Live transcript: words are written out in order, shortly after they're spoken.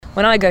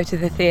when I go to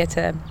the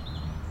theatre,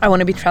 I want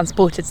to be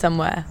transported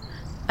somewhere,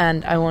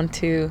 and I want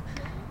to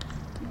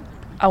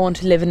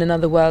live in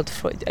another world,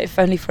 if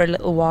only for a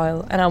little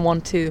while, and I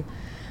want to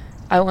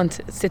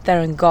sit there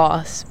and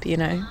gasp, you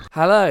know.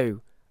 Hello,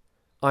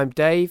 I'm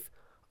Dave.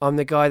 I'm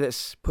the guy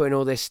that's putting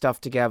all this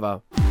stuff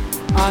together.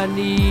 I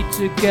need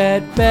to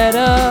get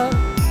better.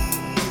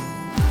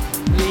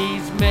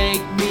 Please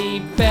make me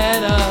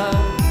better.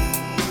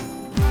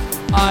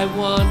 I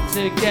want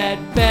to get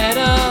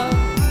better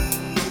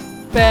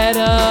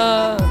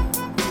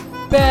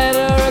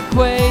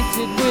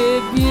acquainted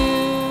with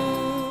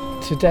you.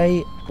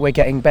 Today we're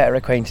getting better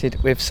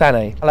acquainted with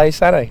Sanne. Hello,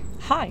 Sanne.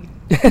 Hi.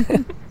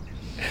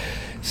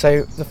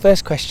 So the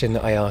first question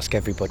that I ask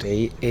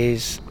everybody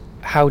is,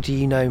 how do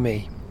you know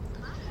me?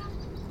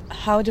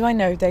 How do I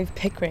know Dave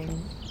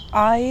Pickering?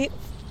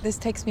 This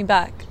takes me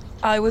back.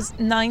 I was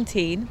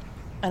 19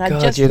 and I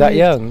God, just you're that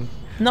young?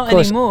 Not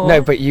anymore.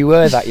 No, but you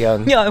were that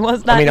young. Yeah, I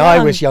was that young.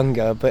 I was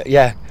younger, but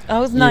yeah. I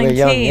was 19.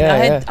 Young.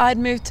 Yeah, I'd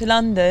moved to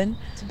London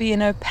to be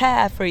an au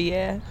pair for a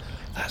year.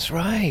 That's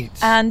right.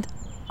 And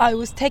I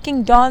was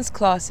taking dance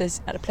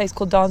classes at a place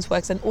called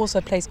Danceworks and also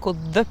a place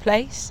called The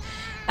Place.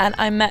 And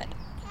I met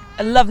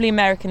a lovely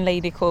American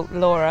lady called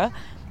Laura.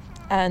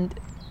 And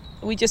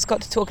we just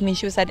got to talking and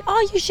she said,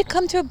 "Oh, you should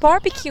come to a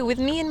barbecue with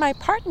me and my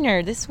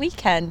partner this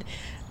weekend."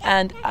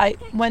 And I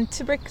went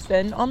to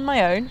Brixton on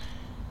my own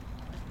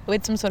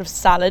with some sort of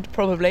salad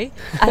probably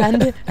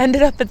and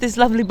ended up at this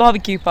lovely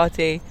barbecue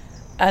party,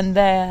 and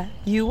there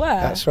you were.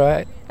 That's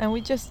right. And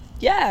we just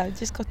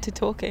got to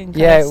talking.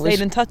 Stayed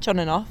in touch on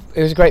and off.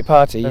 It was a great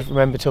party. I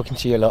remember talking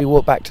to you a lot. We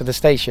walked back to the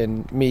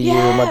station. You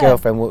and my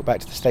girlfriend walked back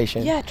to the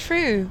station. Yeah,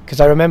 true.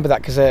 Because I remember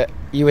that because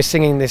you were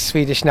singing the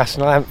Swedish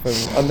national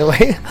anthem on the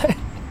way.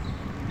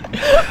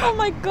 Oh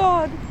my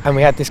God. And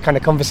we had this kind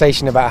of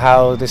conversation about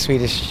how the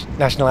Swedish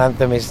national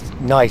anthem is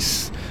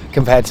nice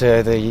compared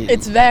to the...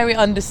 It's very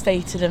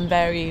understated and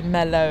very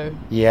mellow.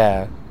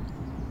 Yeah.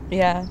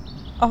 Yeah.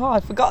 Oh, I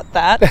forgot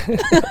that.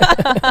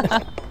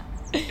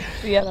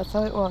 Yeah, that's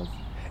how it was.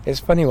 It's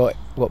funny what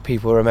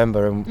people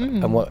remember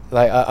and what,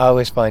 like, I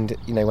always find,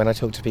 you know, when I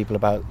talk to people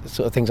about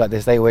sort of things like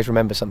this, they always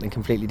remember something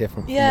completely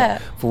different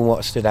from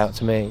what stood out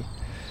to me.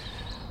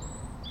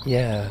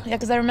 Yeah. Yeah,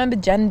 because I remember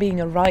Jen being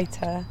a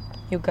writer,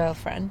 your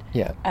girlfriend.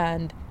 Yeah.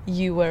 And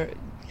you were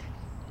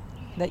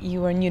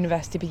in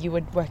university, but you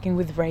were working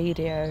with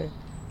radio,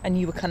 and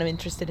you were kind of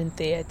interested in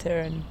theatre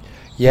and.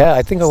 Yeah,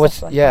 I think I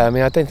was. Like I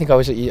mean, I don't think I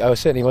was I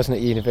certainly wasn't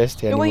at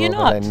university anymore. Well, you're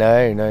not.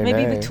 No.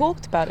 Maybe we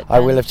talked about it. I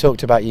will have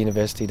talked about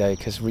university though,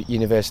 because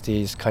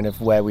university is kind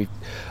of where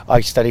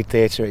I studied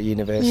theatre at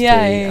university,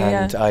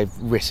 and I've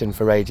written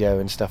for radio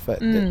and stuff at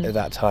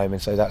that time,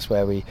 and so that's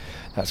where we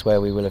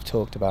will have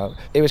talked about.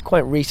 It was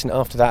quite recent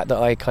after that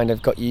I kind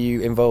of got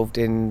you involved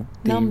in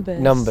the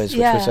Numbers,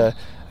 which was a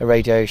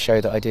radio show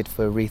that I did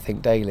for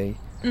Rethink Daily.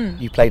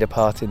 You played a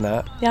part in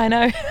that. Yeah, I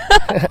know.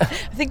 I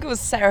think it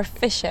was Sarah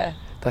Fisher.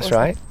 That's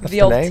right. That's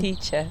the old name.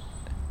 teacher.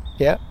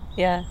 Yeah.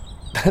 Yeah.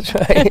 That's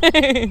right.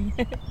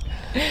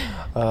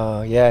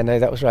 Oh yeah, no,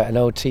 that was right. An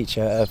old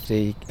teacher of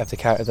the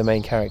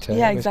main character.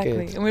 Yeah,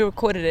 exactly. And we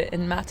recorded it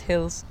in Matt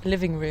Hill's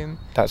living room.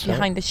 That's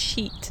behind a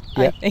sheet.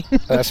 I think.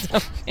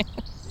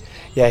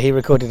 Yeah, he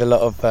recorded a lot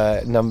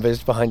of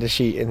numbers behind a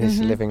sheet in his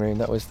living room.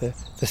 That was the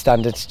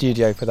standard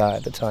studio for that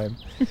at the time.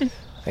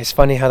 It's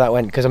funny how that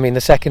went, because I mean the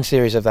second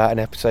series of that, an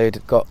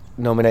episode, got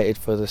nominated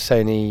for the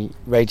Sony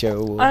Radio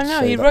Awards. I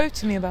know, he wrote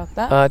to me about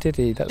that. Did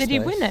he? That's Did nice.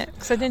 he win it?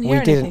 Because I didn't hear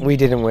anything. We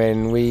didn't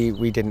win.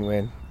 We didn't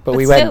win. But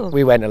we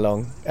went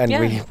along,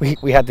 and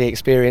we had the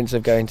experience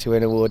of going to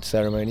an award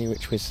ceremony,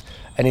 which was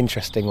an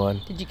interesting one.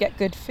 Did you get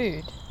good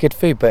food? Good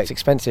food, but it's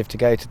expensive to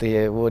go to the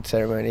award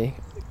ceremony.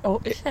 Oh,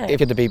 is it?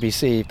 If you're the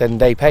BBC, then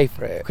they pay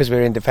for it, because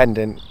we're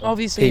independent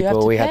Obviously,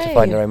 people. We had to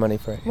find our own money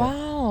for it.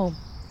 Wow.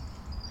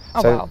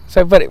 Yeah.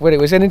 But it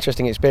was an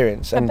interesting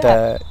experience, and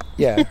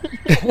yeah.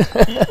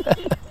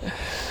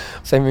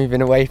 So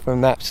moving away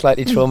from that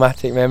slightly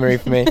traumatic memory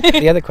for me,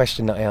 the other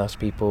question that I ask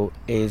people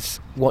is,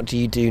 what do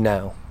you do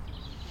now?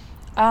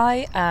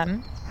 I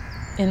am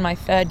in my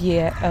third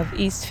year of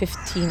East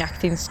 15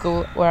 Acting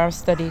School, where I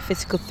study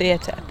physical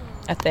theatre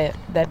at their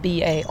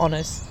BA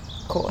honours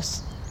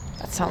course.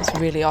 That sounds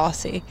really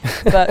arsey,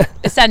 but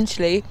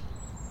essentially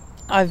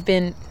I've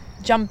been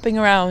jumping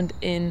around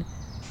in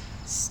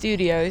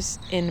studios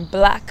in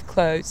black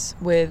clothes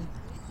with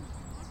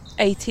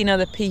 18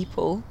 other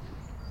people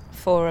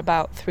for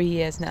about 3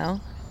 years now,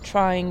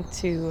 trying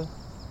to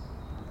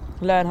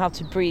learn how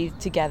to breathe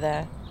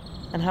together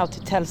and how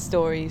to tell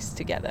stories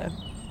together.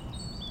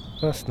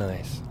 That's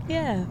nice.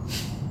 Yeah.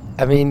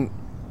 I mean,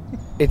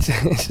 it's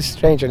a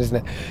strange one,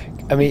 isn't it?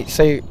 I mean,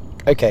 so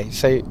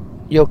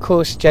your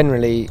course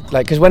generally,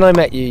 like, because when I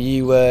met you,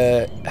 you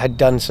had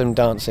done some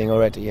dancing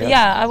already.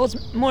 Yeah, I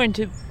was more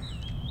into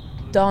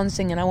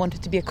dancing, and I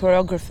wanted to be a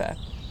choreographer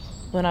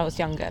when I was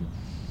younger.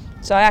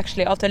 So I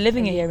actually, after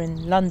living a year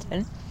in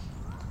London,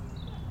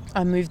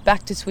 I moved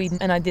back to Sweden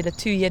and I did a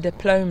 2-year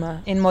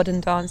diploma in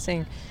modern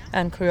dancing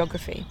and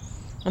choreography.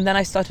 And then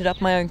I started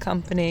up my own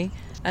company,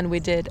 and we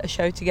did a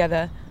show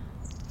together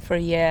for a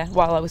year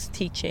while I was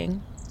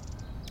teaching.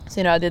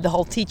 So, I did the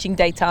whole teaching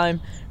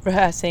daytime,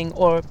 rehearsing,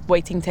 or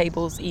waiting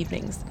tables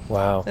evenings.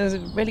 Wow. It was a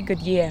really good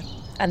year.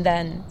 And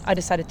then I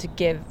decided to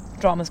give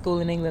drama school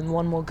in England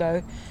one more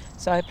go.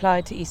 So I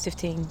applied to East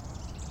 15,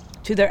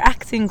 to their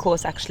acting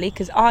course actually,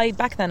 because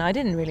back then I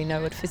didn't really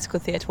know what physical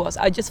theatre was.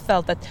 I just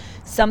felt that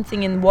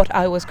something in what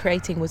I was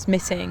creating was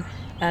missing,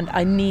 and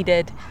I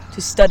needed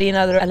to study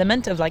another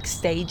element of like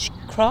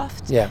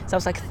stagecraft. Yeah. So I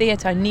was like,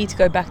 theatre, I need to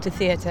go back to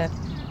theatre.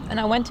 And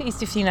I went to East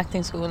 15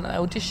 acting school and I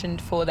auditioned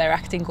for their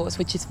acting course,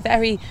 which is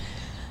very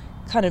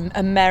kind of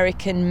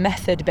American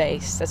method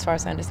based, as far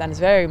as I understand. It's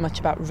very much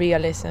about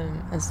realism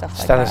and stuff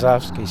like that.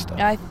 Stanislavski stuff.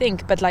 I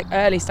think, but like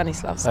early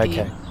Stanislavski.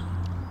 Okay.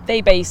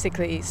 They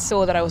basically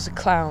saw that I was a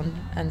clown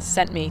and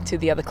sent me to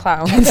the other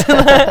clowns.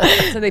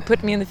 So they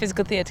put me in the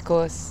physical theatre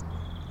course,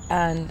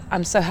 and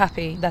I'm so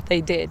happy that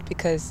they did,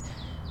 because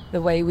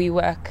the way we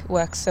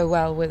works so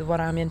well with what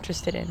I'm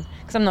interested in.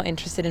 Because I'm not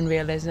interested in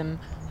realism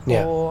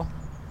or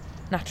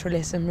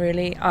naturalism,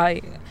 really.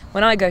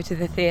 When I go to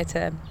the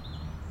theatre,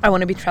 I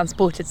want to be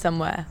transported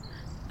somewhere,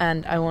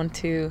 and I want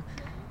to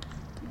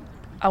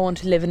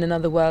live in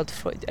another world,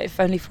 if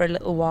only for a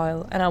little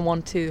while, and I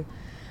want to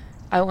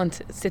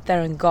sit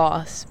there and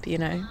gasp,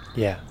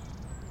 Yeah.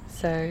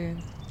 So,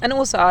 and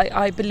also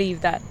I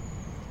believe that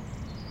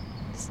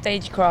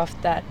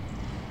stagecraft that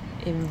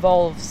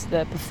involves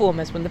the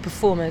performers, when the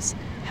performers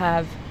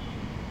have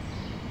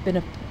been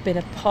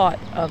a part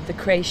of the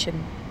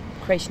creational,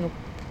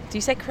 do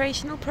you say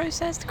creational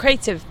process? The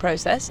creative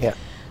process. Yeah.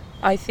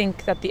 I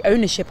think that the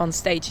ownership on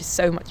stage is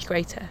so much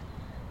greater,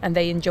 and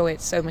they enjoy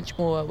it so much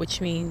more, which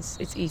means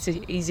it's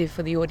easier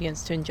for the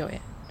audience to enjoy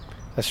it.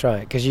 That's right,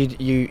 because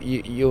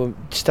you're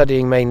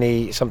studying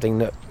mainly something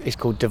that is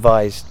called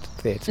devised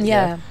theatre.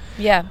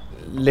 Yeah.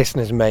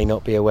 Listeners may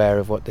not be aware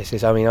of what this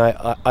is. I mean,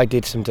 I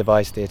did some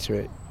devised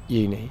theatre at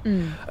uni,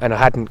 and I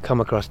hadn't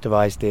come across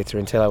devised theatre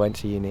until I went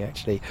to uni,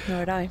 actually. Nor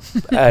had I.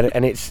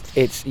 and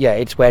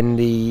it's when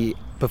the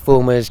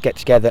performers get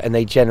together and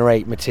they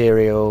generate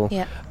material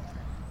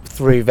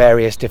through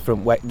various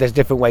different ways. There's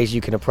different ways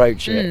you can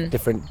approach it,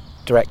 different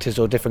directors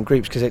or different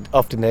groups, because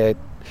often the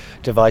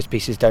devised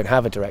pieces don't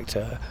have a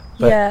director,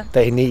 but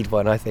they need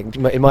one. I think,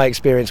 in my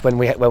experience, when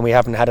we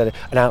haven't had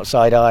an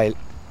outside eye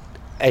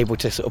able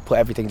to sort of put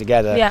everything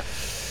together,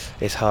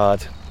 it's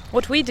hard.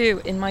 What we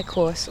do in my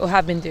course, or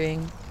have been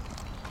doing,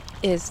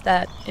 is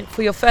that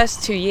for your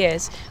first 2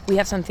 years we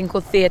have something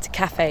called Theatre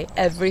Cafe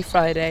every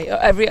Friday, or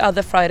every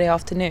other Friday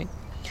afternoon,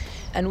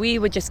 and we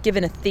were just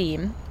given a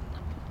theme,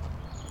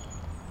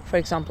 for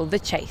example the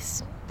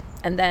chase,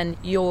 and then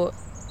you're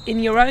in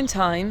your own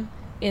time,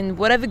 in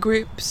whatever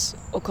groups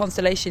or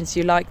constellations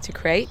you like to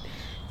create,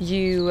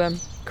 you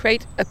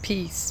create a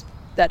piece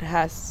that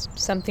has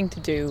something to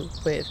do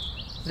with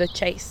the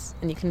chase,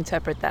 and you can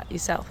interpret that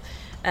yourself.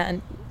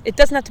 And it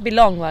doesn't have to be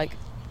long, like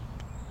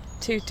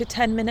 2 to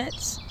 10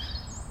 minutes,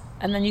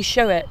 and then you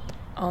show it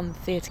on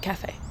Theatre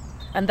Cafe.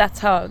 And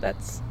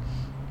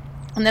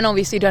and then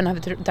obviously you don't have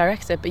a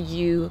director, but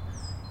you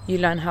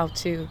learn how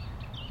to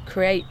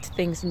create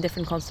things in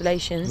different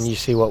constellations. And you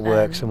see what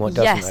works and what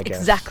doesn't, yes, I guess.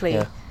 Exactly.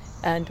 Yeah.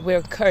 And we're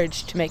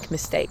encouraged to make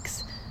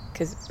mistakes,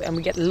 and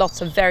we get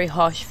lots of very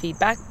harsh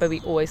feedback, but we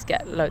always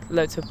get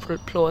loads of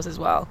applause as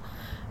well.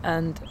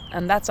 And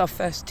that's our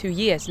first 2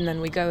 years, and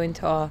then we go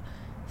into our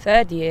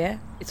third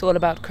year. It's all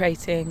about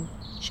creating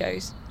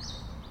shows.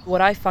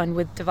 What I find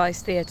with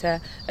devised theatre,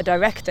 a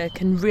director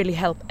can really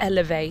help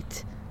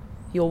elevate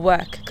your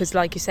work, because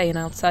like you say, an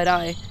outside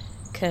eye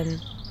can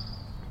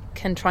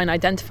try and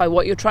identify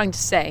what you're trying to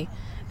say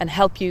and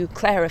help you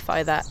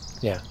clarify that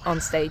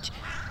on stage.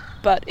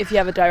 But if you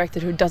have a director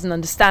who doesn't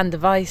understand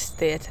devised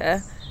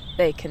theatre,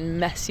 they can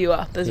mess you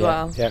up as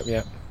well.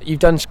 Yeah. You've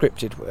done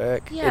scripted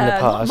work in the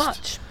past. Not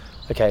much.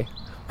 Okay.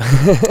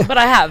 But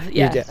I have,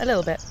 a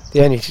little bit.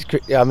 The only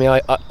script, I mean,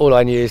 all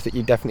I knew is that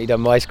you'd definitely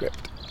done my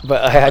script,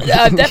 but I've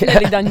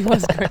definitely done your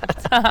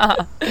script.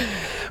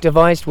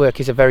 Devised work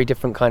is a very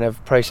different kind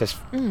of process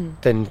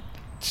than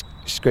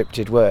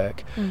scripted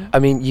work. I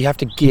mean, you have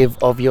to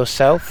give of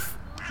yourself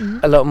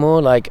a lot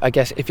more. Like, I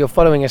guess if you're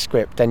following a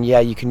script, then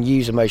you can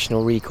use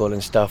emotional recall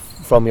and stuff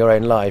from your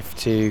own life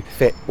to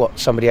fit what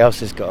somebody else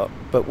has got.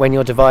 But when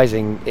you're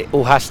devising, it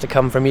all has to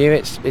come from you.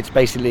 It's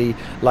basically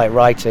like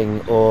writing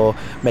or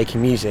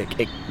making music.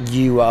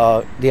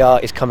 The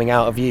art is coming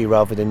out of you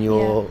rather than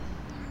you're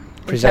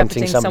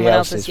presenting somebody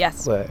else's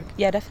work.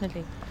 Yeah,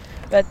 definitely.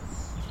 But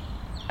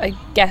I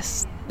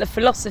guess the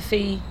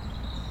philosophy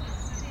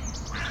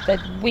that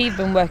we've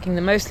been working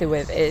the mostly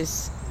with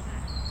is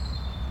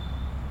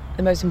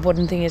the most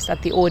important thing is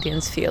that the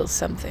audience feels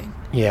something.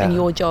 Yeah. And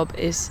your job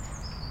is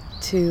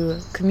to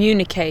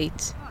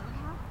communicate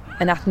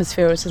an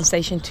atmosphere or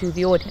sensation to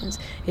the audience.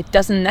 It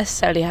doesn't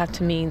necessarily have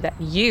to mean that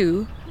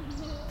you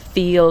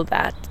feel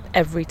that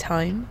every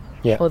time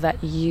or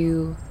that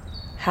you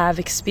have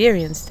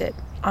experienced it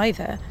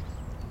either.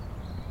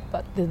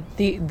 But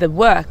the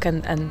work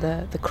and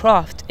the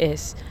craft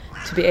is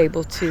to be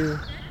able to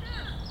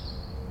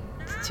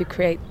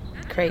create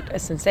a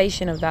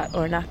sensation of that,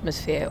 or an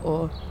atmosphere,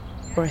 or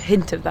or a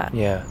hint of that.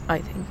 Yeah. I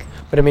think.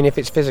 But I mean, if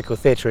it's physical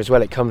theatre as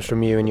well, it comes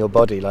from you and your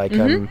body. Like,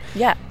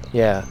 Yeah.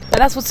 Yeah. And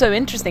that's what's so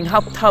interesting,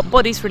 how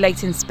bodies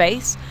relate in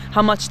space,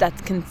 how much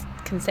that can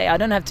say. I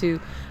don't have to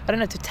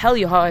tell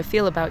you how I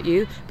feel about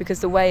you, because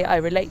the way I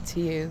relate to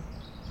you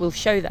will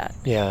show that.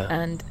 Yeah.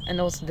 And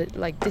also the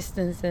like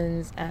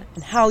distances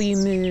and how you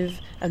move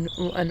and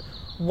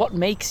what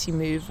makes you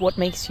move, what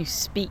makes you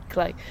speak.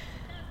 Like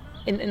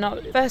in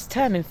our first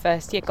term in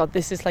first year, God,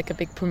 this is like a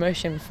big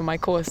promotion for my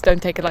course,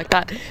 don't take it like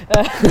that.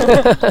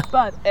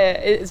 But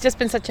it's just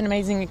been such an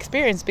amazing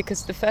experience,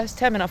 because the first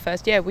term in our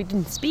first year we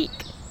didn't speak,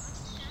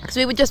 because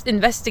we were just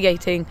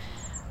investigating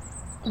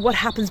what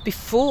happens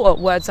before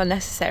words are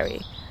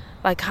necessary.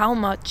 Like, how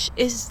much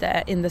is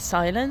there in the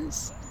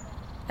silence,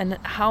 and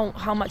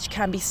how much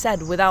can be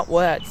said without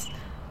words.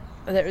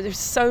 There's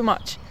so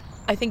much.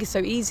 I think it's so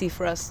easy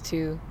for us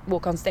to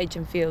walk on stage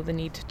and feel the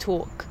need to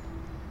talk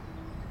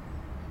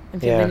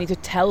and feel the need to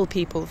tell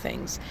people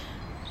things.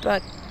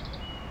 But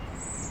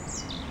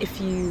I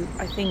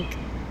think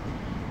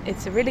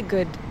it's a really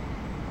good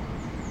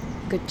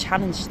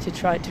challenge to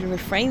try to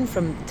refrain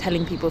from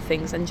telling people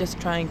things and just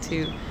trying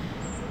to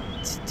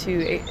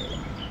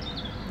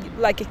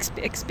like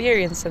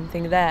experience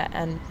something there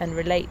and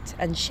relate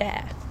and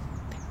share.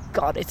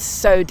 God, it's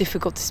so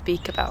difficult to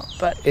speak about,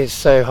 but it's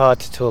so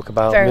hard to talk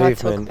about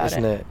movement,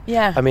 isn't it?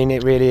 Yeah. I mean,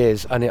 it really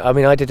is. And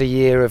I did a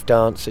year of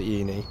dance at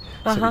uni,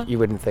 so you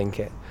wouldn't think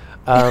it.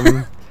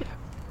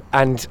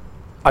 And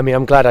I mean,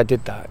 I'm glad I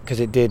did that, because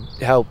it did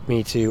help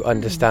me to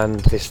understand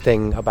this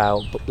thing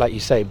about, like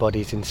you say,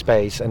 bodies in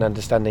space, and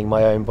understanding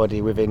my own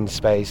body within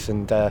space.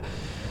 And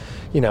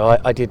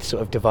I did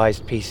sort of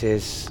devised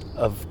pieces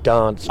of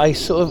dance. I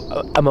sort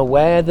of am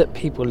aware that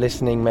people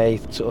listening may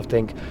sort of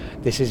think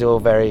this is all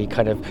very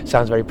kind of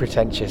sounds very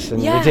pretentious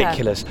and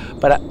ridiculous,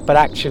 but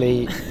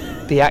actually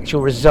the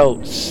actual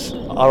results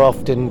are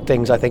often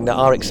things I think that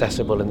are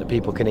accessible and that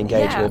people can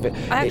engage with.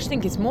 I actually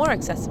think it's more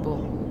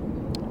accessible.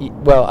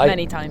 Well,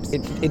 many times.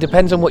 It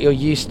depends on what you're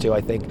used to,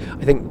 I think.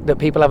 I think that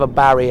people have a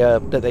barrier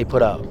that they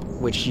put up,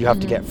 which you have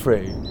to get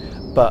through.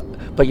 But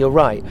you're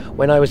right.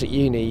 When I was at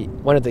uni,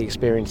 one of the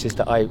experiences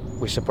that I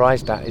was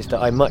surprised at is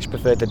that I much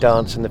preferred the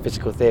dance and the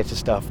physical theatre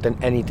stuff than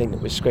anything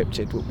that was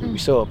scripted, what we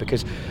saw,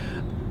 because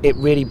it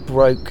really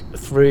broke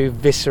through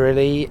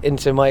viscerally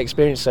into my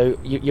experience. So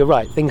you're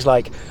right. Things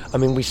like, I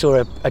mean, we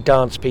saw a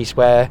dance piece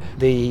where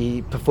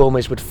the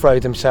performers would throw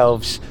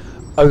themselves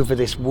over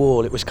this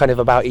wall. It was kind of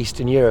about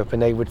Eastern Europe,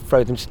 and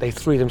they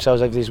threw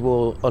themselves over this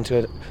wall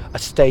onto a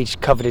stage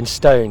covered in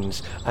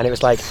stones, and it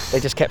was like they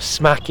just kept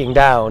smacking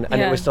down, and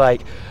it was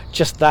like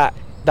just that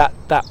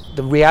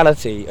the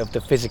reality of the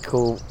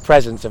physical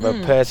presence of a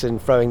person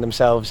throwing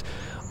themselves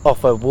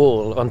off a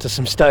wall onto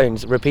some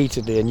stones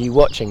repeatedly, and you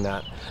watching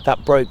that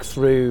broke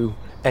through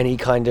any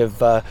kind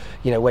of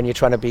when you're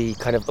trying to be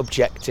kind of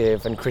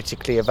objective and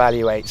critically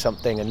evaluate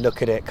something and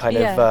look at it kind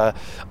of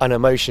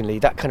unemotionally.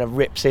 That kind of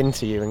rips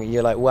into you, and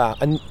you're like, wow.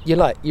 And you're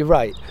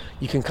right,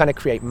 you can kind of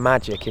create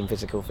magic in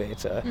physical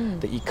theatre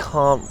that you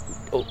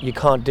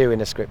can't do in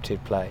a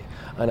scripted play,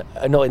 and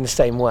not in the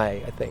same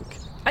way, I think.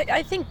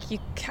 I think you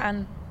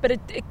can, but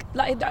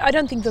I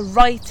don't think the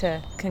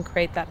writer can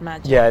create that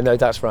magic. Yeah, no,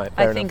 that's right.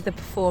 Fair enough. think the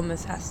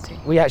performers has to.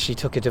 We actually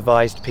took a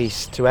devised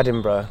piece to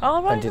Edinburgh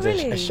and did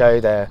really? a show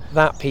there.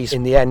 That piece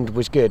in the end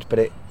was good, but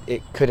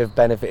it could have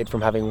benefited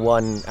from having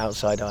one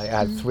outside eye. It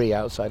had three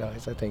outside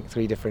eyes, I think,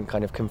 three different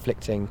kind of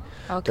conflicting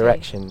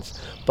directions.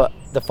 But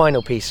the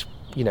final piece,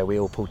 we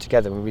all pulled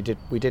together, and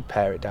we did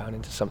pare it down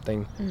into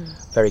something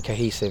very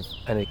cohesive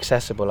and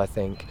accessible, I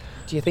think.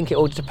 Do you think it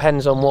all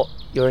depends on what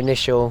your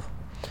initial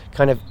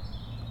kind of...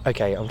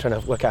 Okay, I'm trying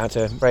to work out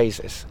how to phrase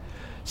this.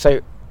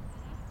 So,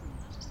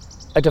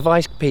 a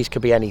devised piece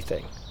could be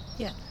anything.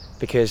 Yeah.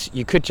 Because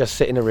you could just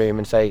sit in a room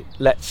and say,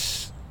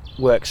 let's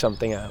work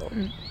something out.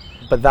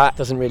 But that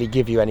doesn't really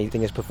give you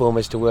anything as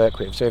performers to work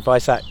with. So if I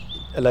sat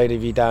a load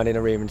of you down in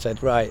a room and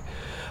said, right,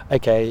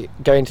 okay,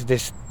 go into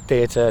this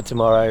theatre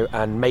tomorrow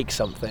and make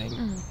something,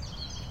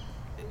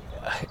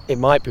 it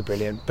might be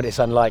brilliant, but it's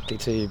unlikely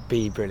to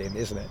be brilliant,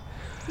 isn't it?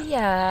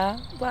 Yeah,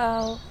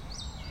 well...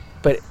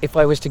 But if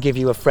I was to give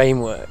you a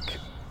framework,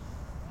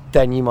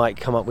 then you might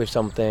come up with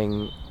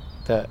something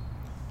that,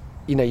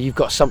 you've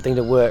got something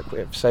to work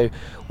with. So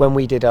when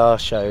we did our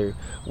show,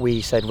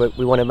 we said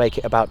we want to make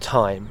it about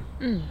time.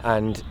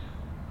 And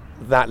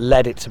that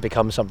led it to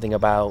become something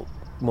about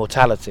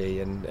mortality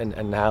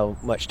and how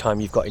much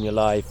time you've got in your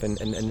life.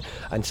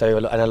 And so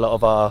a lot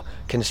of our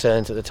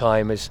concerns at the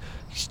time as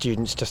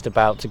students just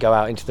about to go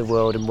out into the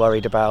world and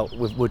worried about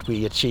would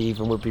we achieve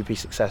and would we be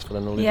successful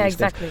and all of these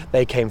things,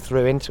 they came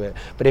through into it.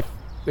 But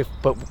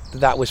but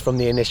that was from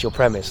the initial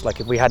premise.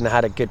 Like if we hadn't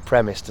had a good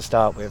premise to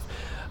start with,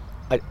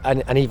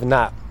 and even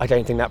that, I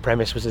don't think that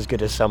premise was as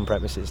good as some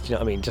premises. Do you know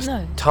what I mean? Just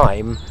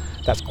time,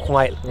 that's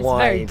quite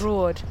wide. It's very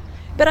broad.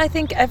 But I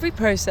think every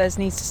process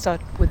needs to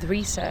start with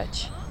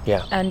research.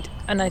 Yeah. And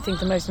I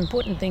think the most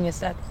important thing is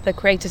that the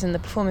creators and the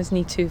performers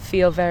need to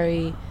feel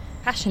very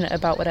passionate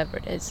about whatever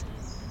it is.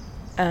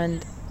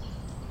 And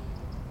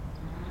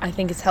I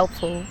think it's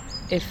helpful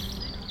if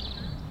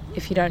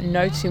if you don't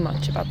know too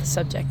much about the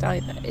subject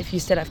either, if you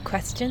still have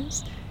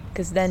questions,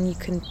 because then you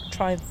can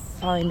try and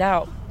find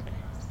out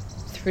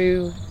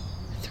through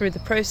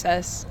the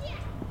process,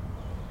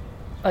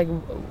 like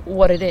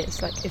what it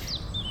is,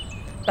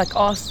 like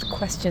ask the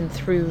question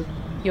through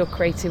your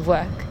creative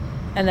work,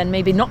 and then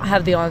maybe not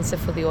have the answer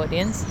for the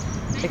audience,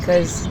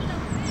 because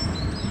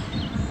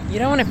you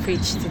don't want to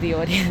preach to the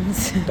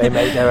audience. They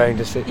make their own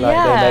decisions, they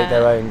make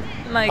their own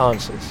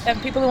answers. And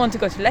people who want to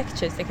go to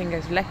lectures, they can go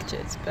to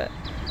lectures, but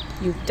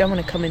you don't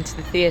want to come into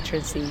the theatre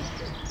and see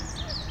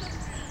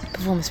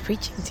performers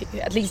preaching to you.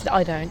 At least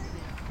I don't.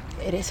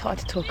 It is hard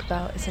to talk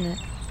about, isn't it?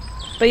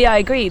 But yeah, I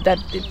agree that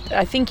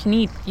I think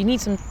you need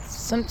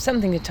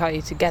something to tie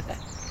you together.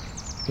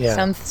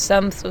 Yeah.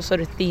 Some sort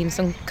of theme,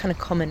 some kind of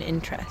common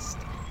interest.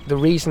 The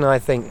reason I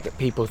think that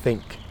people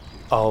think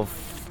of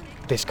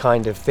this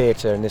kind of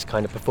theatre and this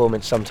kind of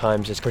performance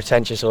sometimes as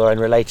pretentious or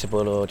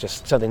unrelatable or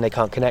just something they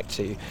can't connect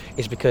to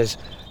is because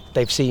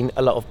they've seen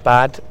a lot of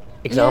bad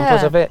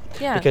examples of it.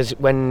 Yeah. Because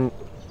when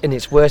in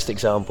its worst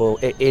example,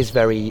 it is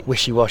very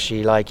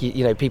wishy-washy. Like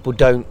you know, people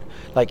don't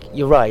like.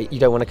 You're right. You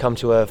don't want to come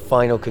to a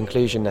final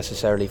conclusion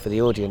necessarily for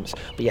the audience,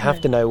 but you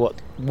have to know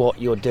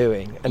what you're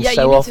doing. And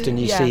so often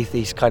you see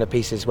these kind of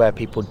pieces where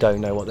people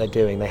don't know what they're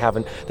doing.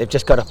 They've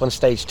just got up on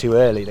stage too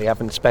early. They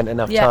haven't spent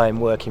enough time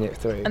working it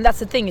through. And that's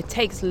the thing. It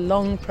takes a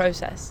long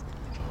process.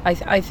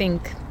 I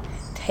think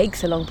it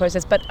takes a long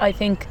process, but I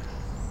think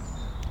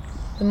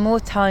the more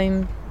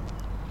time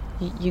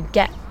you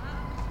get,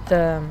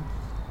 the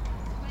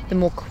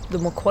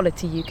more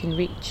quality you can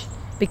reach,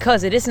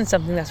 because it isn't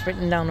something that's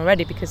written down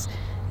already, because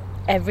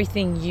it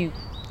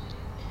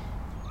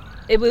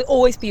will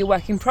always be a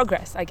work in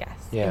progress, I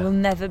guess. It will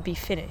never be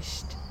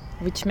finished,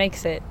 which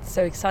makes it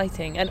so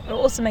exciting, and it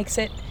also makes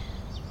it,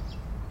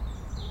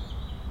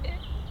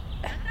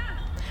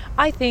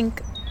 I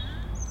think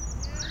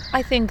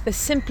the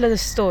simpler the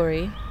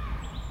story,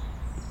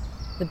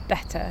 the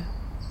better,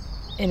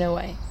 in a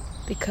way,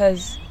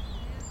 because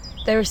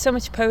there is so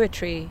much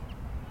poetry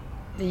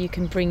that you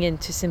can bring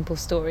into simple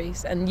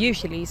stories, and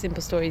usually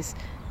simple stories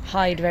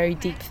hide very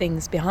deep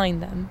things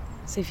behind them.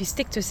 So if you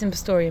stick to a simple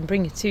story and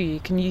bring it to you, you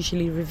can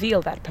usually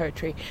reveal that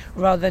poetry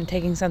rather than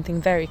taking something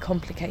very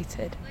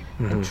complicated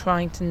and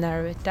trying to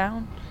narrow it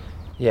down.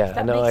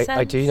 Yeah, no,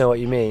 I do know what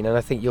you mean, and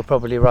I think you're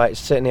probably right.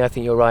 Certainly I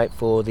think you're right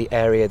for the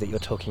area that you're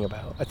talking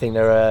about. I think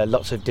there are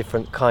lots of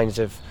different kinds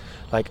of,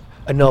 like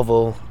a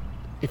novel,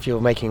 if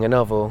you're making a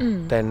novel,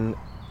 then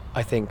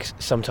I think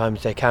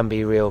sometimes there can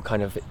be real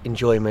kind of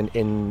enjoyment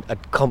in a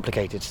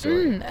complicated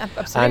story.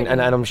 Absolutely.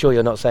 And I'm sure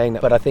you're not saying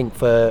that, but I think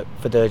for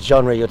the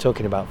genre you're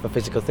talking about, for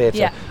physical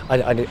theatre,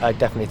 I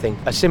definitely think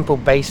a simple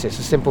basis,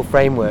 a simple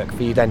framework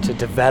for you then to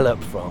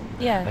develop from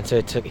and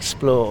to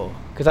explore,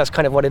 because that's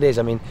kind of what it is.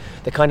 I mean,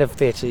 the kind of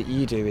theatre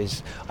you do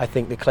is, I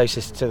think, the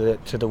closest to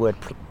the word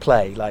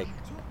play. Like,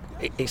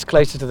 it's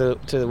closer to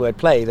the word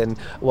play than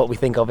what we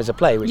think of as a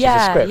play, which is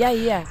a script.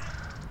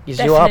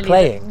 You are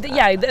playing.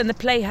 And the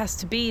play has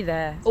to be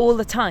there all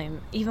the time,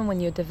 even when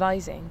you're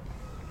devising.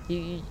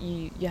 You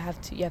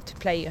have to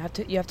play.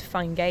 You have to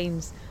find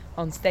games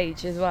on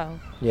stage as well.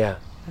 Yeah.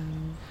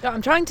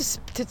 I'm trying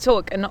to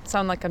talk and not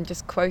sound like I'm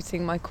just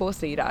quoting my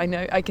course leader. I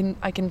know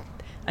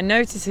I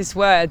notice his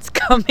words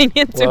coming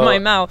into my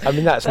mouth. I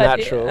mean, that's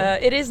natural.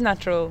 It is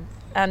natural,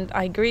 and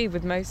I agree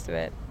with most of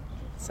it.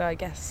 So I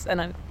guess,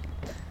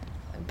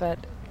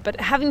 But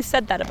having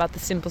said that about the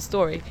simple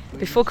story,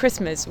 before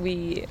Christmas,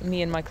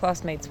 me and my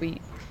classmates,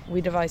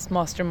 we devised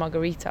Master and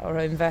Margarita, our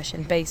own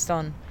version, based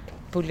on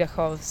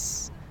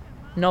Bulgakov's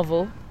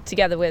novel,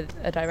 together with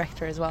a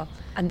director as well.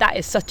 And that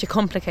is such a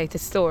complicated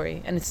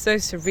story, and it's so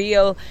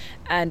surreal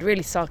and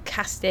really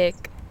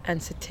sarcastic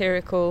and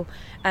satirical,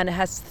 and it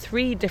has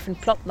 3 different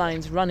plot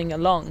lines running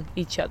along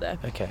each other.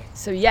 Okay.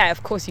 So yeah,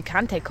 of course you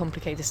can take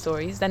complicated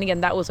stories. Then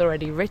again, that was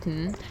already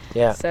written.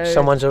 Yeah, so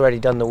someone's already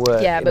done the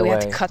work. Yeah, but we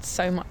had to cut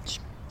so much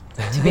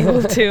to be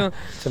able to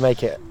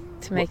make it.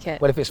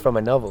 Well, if it's from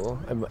a novel,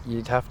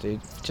 you'd have to,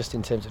 just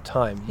in terms of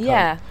time.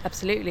 Yeah,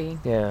 absolutely.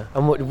 Yeah.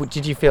 And what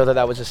did you feel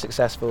that was a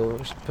successful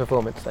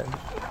performance then?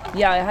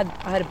 Yeah,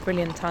 I had a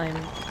brilliant time.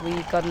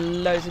 We got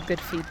loads of good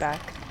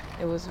feedback.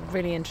 It was a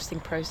really interesting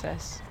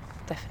process,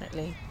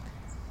 definitely.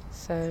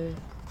 So,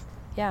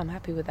 yeah, I'm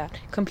happy with that.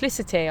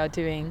 Complicité are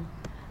doing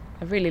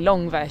a really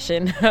long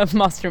version of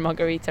Master and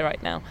Margarita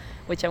right now,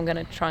 which I'm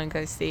going to try and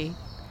go see.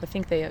 I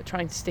think they are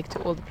trying to stick to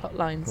all the plot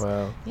lines.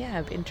 Wow. Yeah,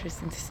 it'd be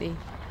interesting to see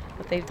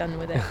what they've done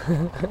with it.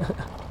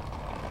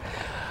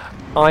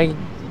 I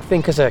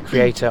think as a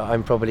creator,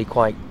 I'm probably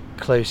quite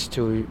closer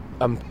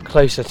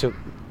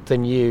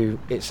than you,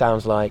 it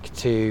sounds like,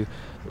 to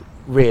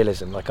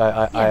realism. Like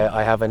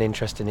I have an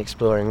interest in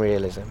exploring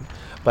realism,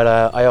 but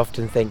I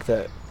often think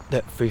that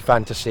through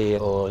fantasy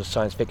or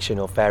science fiction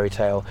or fairy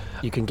tale,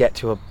 you can get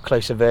to a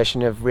closer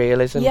version of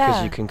realism,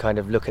 because you can kind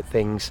of look at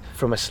things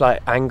from a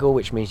slight angle,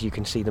 which means you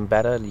can see them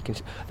better.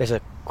 There's a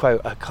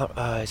quote,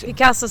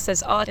 Picasso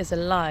says art is a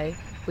lie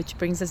which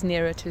brings us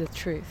nearer to the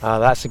truth.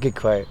 That's a good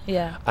quote.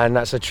 Yeah. And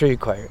that's a true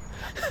quote.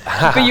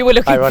 But you were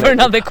looking for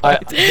another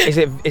quote.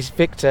 Is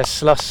Victor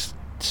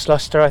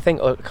Sluster, I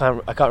think, or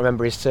I can't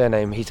remember his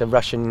surname. He's a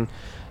Russian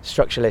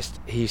structuralist.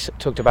 He's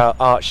talked about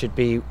art should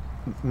be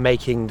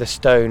making the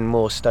stone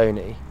more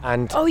stony,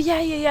 and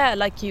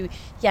like you,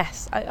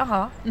 yes,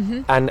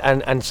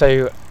 and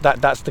so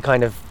that's the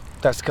kind of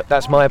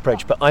that's my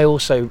approach. But I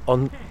also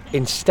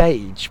in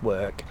stage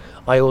work,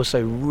 I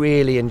also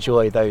really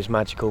enjoy those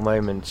magical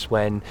moments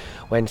when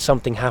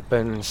something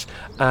happens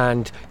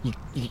and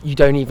you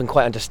don't even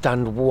quite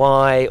understand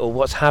why or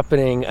what's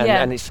happening,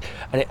 and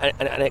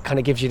it kind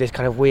of gives you this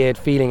kind of weird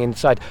feeling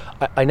inside.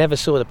 I never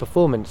saw the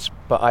performance,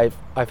 but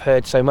I've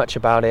heard so much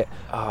about it.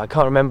 I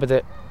can't remember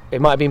that. It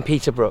might have been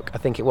Peter Brook. I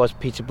think it was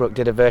Peter Brook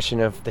did a version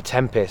of The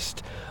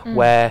Tempest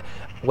where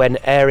when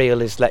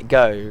Ariel is let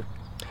go,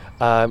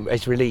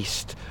 is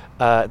released,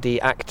 the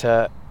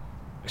actor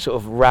sort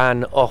of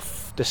ran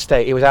off the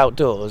stage. It was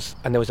outdoors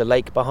and there was a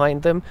lake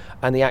behind them,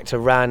 and the actor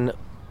ran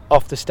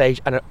off the stage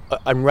and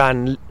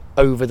ran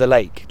over the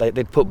lake.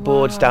 They'd put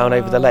boards down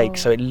over the lake,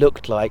 so it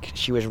looked like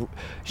she was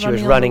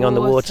running on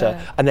the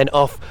water, and then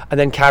off, and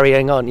then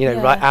carrying on,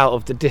 right out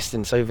of the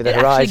distance over the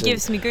horizon. It actually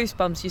gives me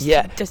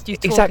goosebumps just you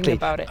talking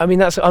about it. I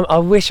mean, I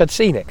wish I'd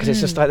seen it, because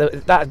it's just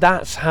like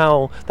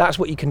that's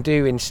what you can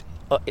do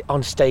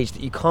on stage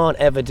that you can't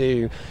ever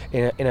do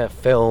in a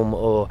film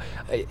or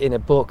in a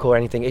book or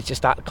anything. It's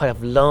just that kind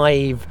of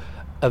live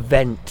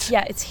event.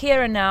 Yeah, it's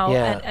here and now,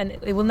 and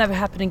it will never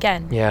happen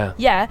again.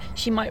 Yeah,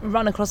 she might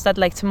run across that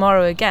lake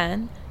tomorrow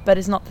again, but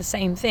it's not the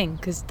same thing,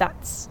 because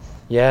that's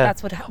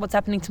what's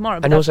happening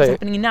tomorrow. But and that's also,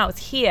 what's happening now.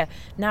 It's here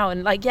now,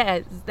 and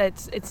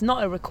it's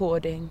not a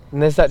recording.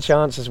 And there's that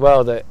chance as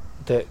well that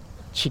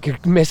she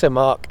could miss a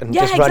mark and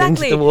just run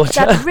into the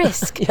water. That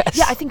risk. Yes.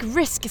 Yeah, I think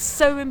risk is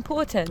so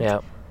important.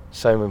 Yeah,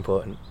 so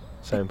important.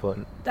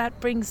 That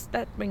brings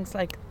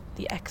like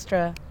the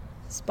extra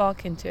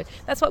spark into it.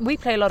 That's why we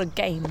play a lot of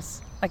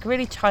games, like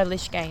really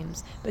childish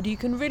games, but you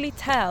can really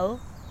tell,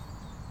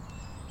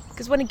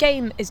 because when a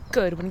game is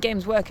good, when a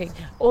game's working,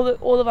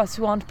 all of us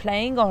who aren't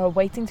playing or are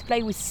waiting to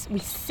play, we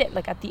sit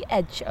like at the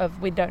edge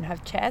of, we don't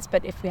have chairs,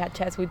 but if we had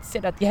chairs we'd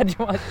sit at the edge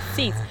of our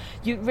seats.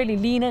 You really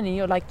lean in and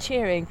you're like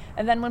cheering,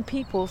 and then when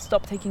people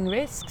stop taking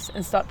risks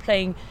and start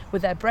playing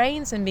with their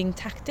brains and being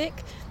tactic,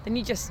 then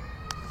you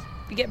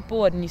get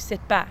bored and you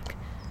sit back.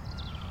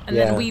 And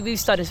then we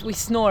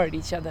snore at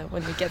each other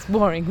when it gets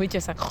boring. We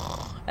just like,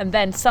 and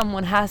then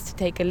someone has to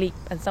take a leap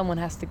and someone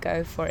has to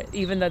go for it,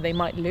 even though they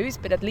might lose,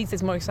 but at least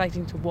it's more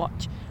exciting to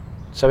watch.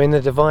 So in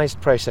the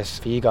devised process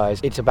for you guys,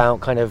 it's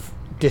about kind of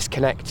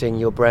disconnecting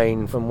your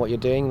brain from what you're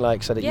doing,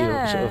 like, so that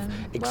you're sort of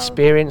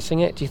experiencing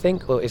it, do you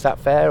think? Or is that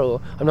fair?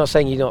 Or I'm not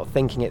saying you're not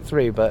thinking it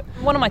through, but...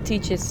 One of my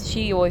teachers,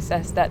 she always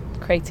says that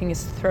creating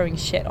is throwing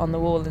shit on the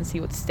wall and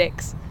see what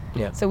sticks.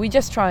 Yeah. So we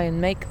just try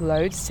and make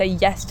loads, say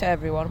yes to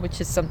everyone,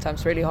 which is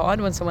sometimes really hard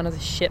when someone has a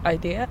shit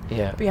idea.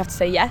 Yeah. But you have to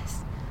say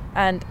yes.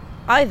 And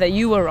either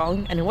you were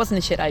wrong and it wasn't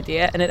a shit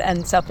idea and it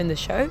ends up in the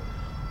show,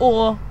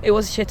 or it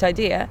was a shit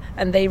idea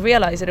and they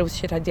realise that it was a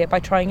shit idea by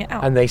trying it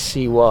out. And they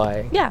see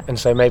why. Yeah. And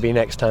so maybe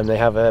next time they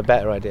have a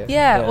better idea.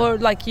 Yeah. Or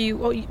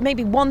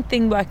maybe one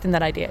thing worked in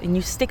that idea and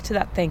you stick to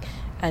that thing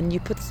and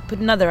you put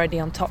another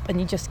idea on top and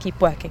you just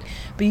keep working.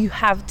 But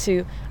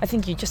I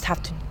think you just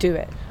have to do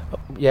it.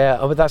 Yeah,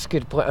 but that's a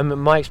good point. I mean,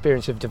 my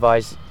experience of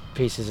devised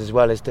pieces as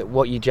well is that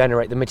what you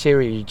generate, the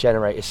material you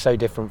generate, is so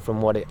different from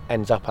what it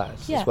ends up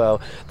as as well.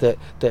 That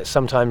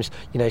sometimes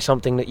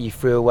something that you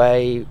threw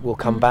away will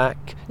come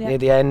back near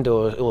the end,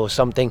 or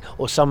something,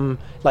 or some,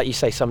 like you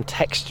say, some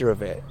texture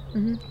of it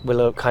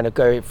will kind of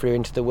go through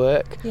into the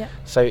work. Yeah.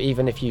 So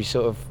even if you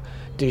sort of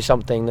do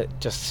something that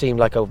just seemed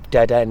like a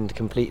dead end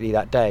completely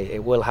that day,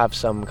 it will have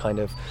some kind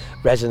of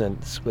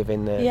resonance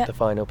within the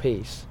final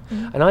piece.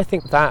 And I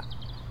think that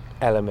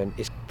element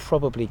is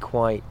probably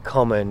quite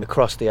common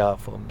across the art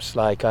forms.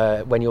 Like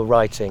when you're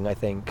writing, I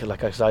think,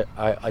 like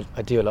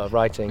I do a lot of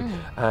writing,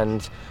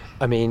 and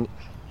I mean,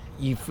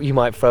 you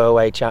might throw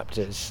away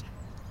chapters,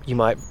 you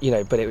might,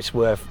 but it was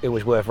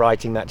worth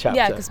writing that chapter.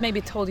 Yeah, because maybe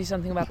it told you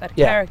something about that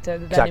character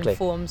that then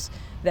informs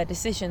their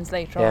decisions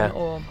later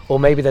on, or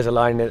maybe there's a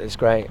line in it that's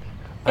great,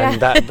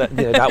 and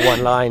that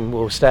one line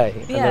will stay,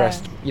 and the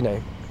rest,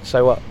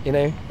 so what,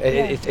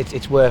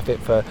 it's worth it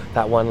for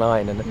that one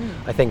line. And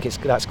I think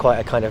that's quite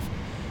a kind of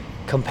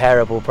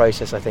comparable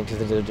process, I think, to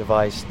the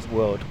devised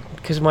world.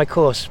 Because my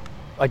course,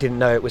 I didn't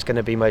know it was going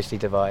to be mostly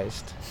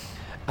devised,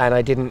 and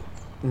I didn't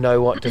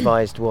know what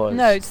devised was.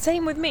 No,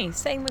 same with me.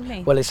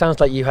 Well, it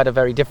sounds like you had a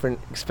very different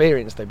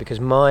experience though,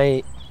 because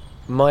my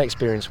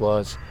experience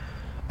was,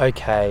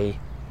 okay,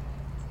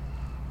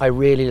 I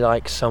really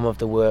like some of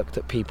the work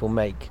that people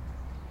make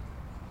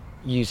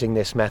using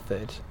this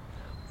method,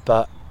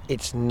 but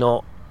it's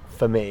not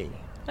for me.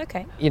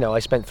 Okay. I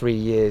spent 3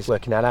 years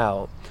working that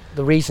out.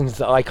 The reasons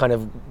that I kind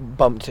of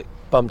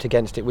bumped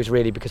against it was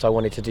really because I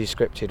wanted to do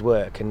scripted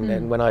work, and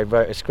then when I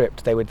wrote a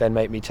script, they would then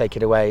make me take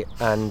it away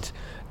and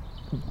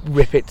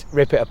rip it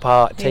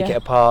apart, take it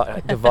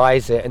apart,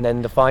 devise it, and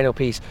then the final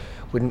piece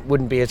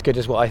wouldn't be as good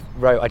as what I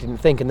wrote, I didn't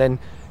think. And then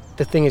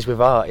the thing is with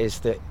art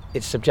is that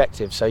it's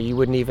subjective, so you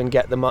wouldn't even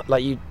get the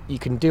like you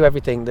can do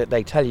everything that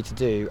they tell you to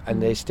do,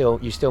 and you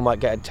still might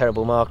get a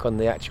terrible mark on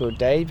the actual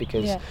day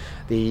because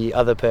the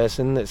other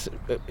person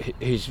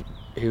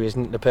who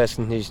isn't the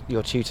person who's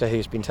your tutor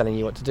who's been telling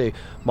you what to do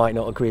might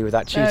not agree with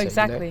that tutor. No,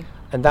 exactly. You know?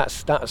 And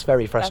that's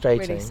very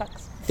frustrating. That really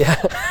sucks.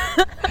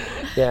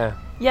 Yeah.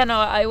 Yeah, no,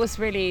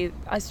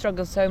 I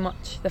struggled so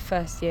much the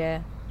first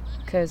year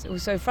because it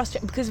was so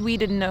frustrating, because we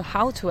didn't know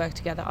how to work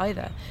together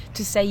either.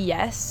 To say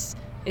yes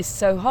is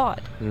so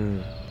hard.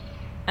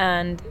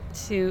 And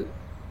to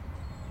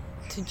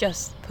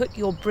just put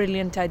your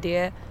brilliant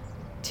idea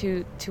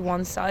to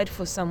one side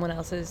for someone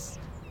else's,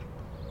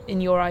 in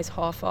your eyes,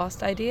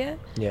 half-assed idea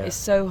is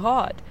so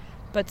hard.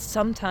 But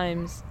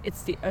sometimes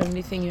it's the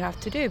only thing you have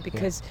to do,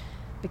 because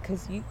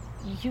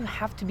you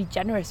have to be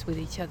generous with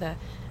each other,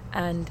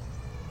 and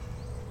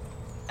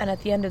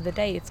at the end of the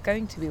day it's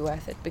going to be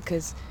worth it,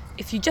 because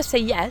if you just say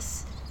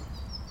yes,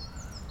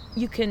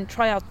 you can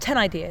try out 10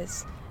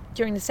 ideas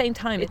during the same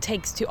time it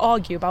takes to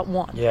argue about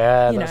one.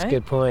 Yeah, that's a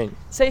good point.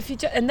 So if you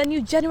and then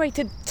you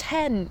generated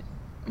 10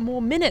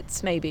 more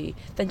minutes maybe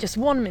than just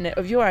 1 minute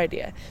of your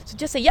idea. So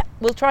just say, yeah,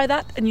 we'll try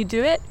that, and you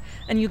do it,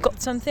 and you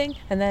got something,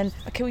 and then,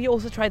 okay, we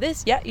also try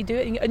this, yeah, you do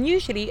it, and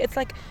usually it's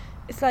like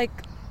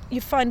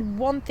you find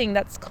one thing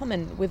that's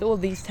common with all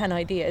these 10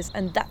 ideas,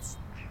 and that's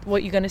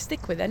what you're going to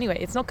stick with anyway.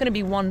 It's not going to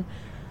be one.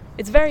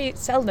 It's very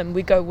seldom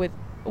we go with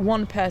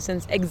one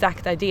person's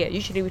exact idea.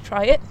 Usually we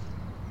try it,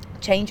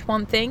 change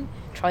one thing,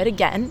 try it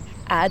again,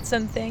 add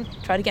something,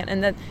 try it again,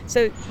 and then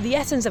so the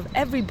essence of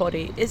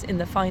everybody is in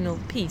the final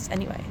piece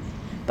anyway.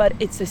 But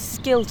it's a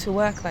skill to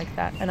work like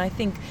that, and I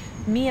think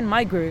me and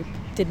my group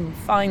didn't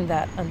find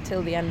that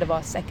until the end of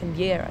our second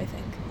year, I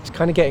think. It's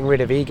kind of getting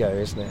rid of ego,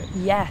 isn't it?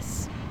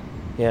 Yes.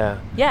 Yeah.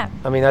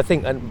 I mean, I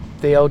think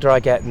the older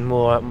I get and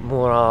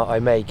more art I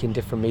make in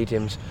different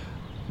mediums,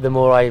 the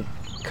more I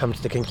come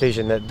to the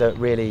conclusion that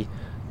really,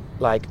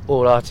 like,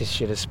 all artists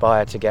should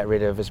aspire to get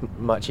rid of as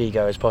much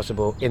ego as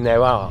possible in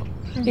their art.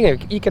 You know,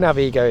 you can have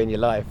ego in your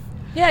life.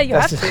 Yeah, you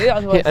have to.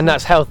 Otherwise and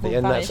that's healthy,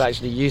 and that's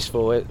actually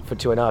useful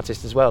to an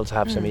artist as well to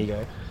have some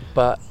ego.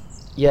 But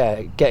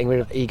yeah, getting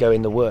rid of ego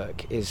in the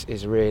work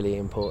is really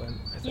important,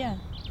 I think. Yeah.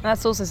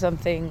 That's also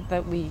something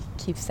that we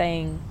keep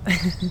saying,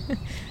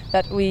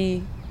 that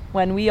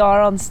when we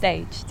are on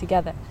stage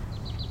together,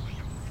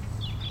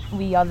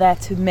 we are there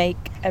to make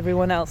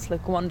everyone else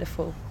look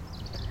wonderful,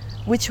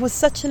 which was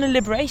such an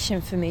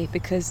liberation for me,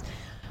 because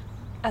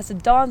as a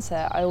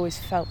dancer, I always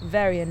felt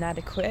very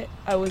inadequate.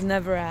 I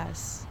never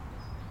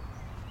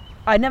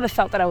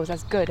felt that I was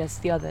as good as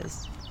the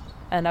others,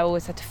 and I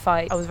always had to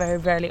fight. I was very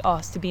rarely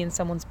asked to be in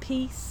someone's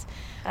piece,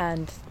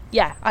 and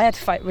yeah, I had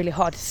to fight really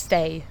hard to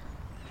stay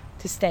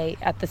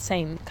at the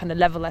same kind of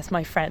level as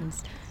my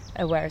friends,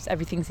 whereas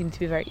everything seemed to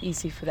be very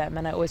easy for them,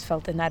 and I always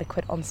felt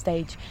inadequate on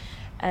stage.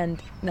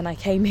 And then I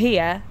came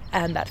here,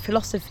 and that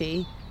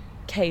philosophy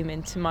came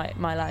into my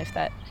life,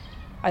 that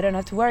I don't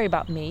have to worry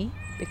about me,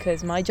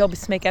 because my job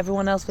is to make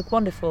everyone else look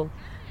wonderful.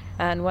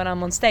 And when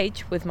I'm on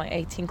stage with my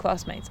 18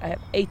 classmates, I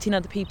have 18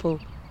 other people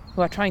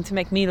who are trying to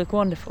make me look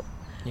wonderful.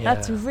 Yeah.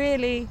 That's a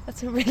really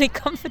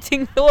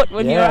comforting thought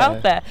when you're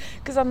out there,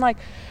 because I'm like,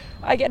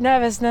 I get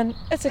nervous, and then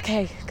it's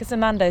okay, because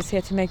Amanda is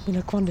here to make me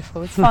look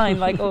wonderful. It's fine,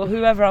 like, or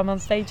whoever I'm on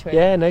stage with.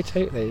 Yeah, no,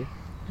 totally.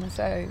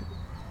 So,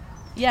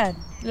 yeah,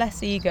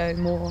 less ego,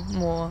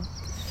 more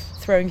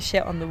throwing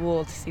shit on the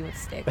wall to see what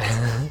sticks.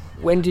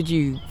 When did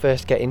you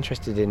first get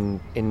interested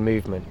in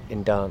movement,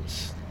 in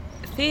dance?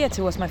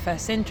 Theatre was my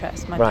first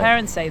interest. My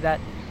parents say that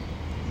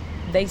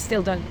they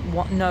still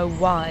don't know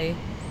why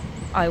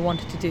I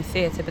wanted to do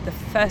theatre, but the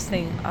first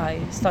thing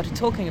I started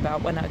talking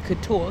about when I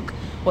could talk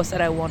was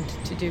that I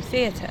wanted to do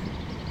theatre.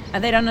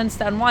 And they don't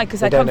understand why,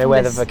 because I come from They don't know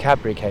where the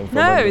vocabulary came from.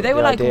 No, they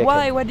were like,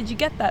 why? Where did you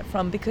get that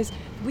from? Because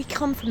we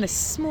come from this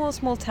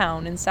small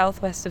town in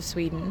southwest of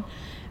Sweden,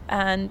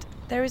 and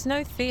there is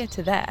no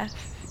theatre there.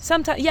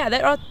 Sometimes,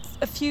 there are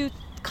a few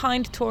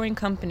kind touring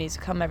companies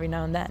who come every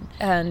now and then.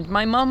 And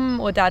my mum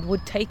or dad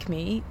would take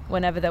me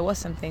whenever there was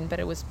something, but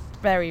it was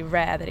very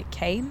rare that it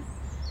came.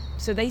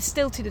 So they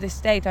still to this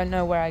day don't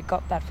know where I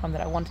got that from,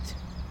 that I wanted to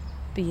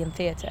be in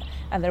theatre.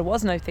 And there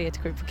was no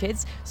theatre group for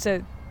kids,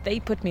 so they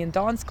put me in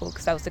dance school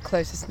because that was the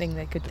closest thing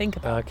they could think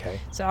about. Okay.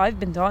 So I've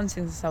been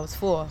dancing since I was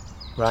 4,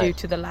 due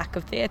to the lack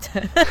of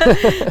theatre.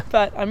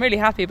 But I'm really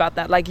happy about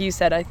that. Like you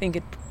said, I think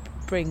it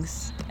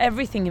brings,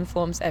 everything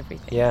informs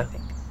everything. Yeah. I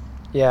think.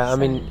 Yeah, so. I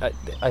mean,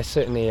 I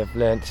certainly have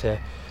learnt to,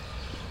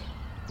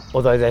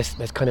 although there's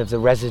kind of the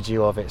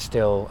residue of it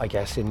still, I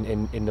guess,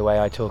 in the way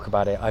I talk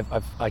about it,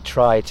 I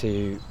try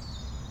to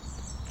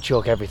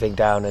chalk everything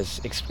down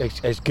as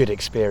good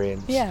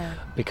experience. Yeah.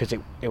 Because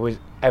it was,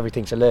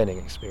 everything's a learning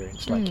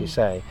experience, like you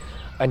say.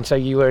 And so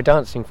you were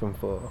dancing from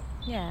 4.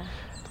 Yeah.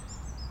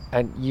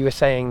 And you were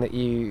saying that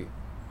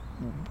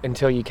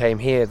until you came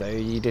here, though,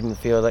 you didn't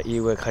feel that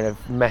you were kind of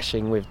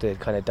meshing with the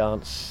kind of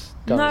dance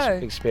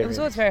experience. It was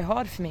always very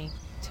hard for me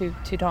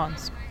to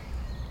dance.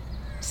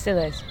 Still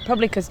is.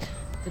 Probably because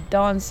the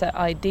dancer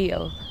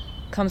ideal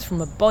comes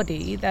from a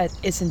body that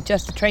isn't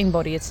just a trained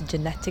body, it's a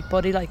genetic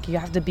body. Like, you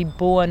have to be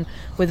born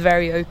with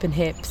very open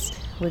hips,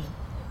 with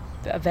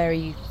a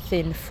very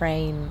thin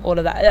frame, all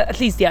of that. At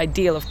least the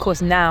ideal. Of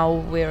course,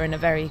 now we're in a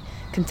very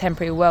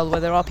contemporary world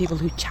where there are people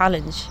who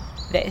challenge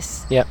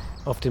this. Yeah,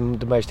 often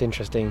the most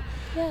interesting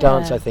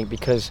dance, I think,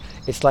 because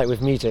it's like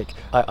with music.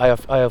 I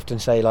often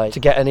say, like, to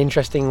get an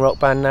interesting rock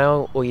band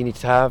now, all you need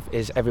to have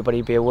is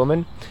everybody be a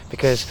woman,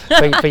 because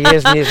for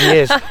years and years and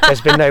years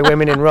there's been no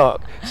women in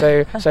rock.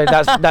 So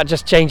that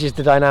just changes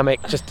the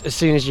dynamic just as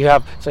soon as you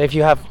have. So if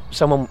you have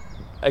someone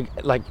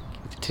like,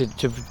 to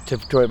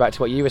draw it back to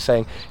what you were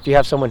saying, if you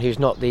have someone who's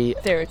not the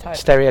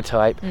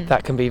stereotype,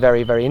 that can be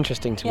very, very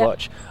interesting to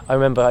watch. I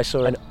remember I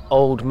saw an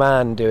old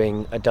man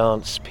doing a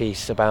dance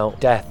piece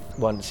about death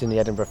once in the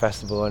Edinburgh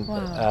Festival, and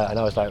and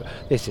I was like,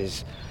 this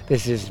is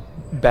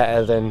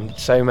better than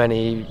so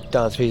many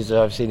dance pieces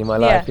I've seen in my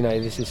life. You know,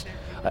 this is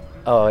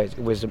it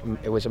was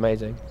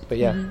amazing. But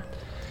no,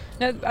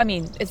 I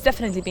mean, it's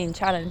definitely been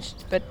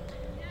challenged, but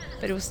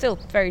it was still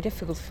very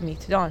difficult for me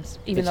to dance,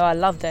 even though I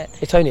loved it.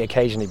 It's only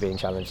occasionally being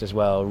challenged as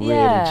well, really,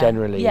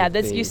 generally. Yeah,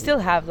 you still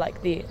have,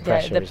 like, the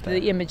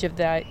image of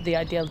the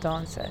ideal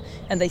dancer,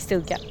 and they still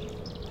get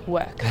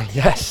work.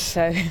 Yes.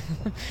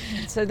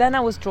 So then I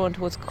was drawn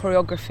towards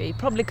choreography,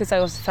 probably because I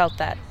also felt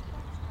that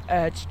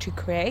urge to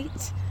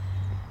create.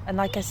 And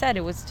like I said,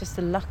 it was just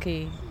a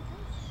lucky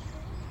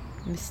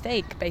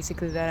mistake,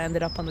 basically, that I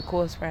ended up on the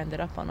course where I ended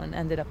up on, and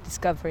ended up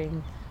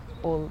discovering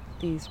all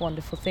these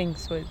wonderful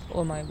things with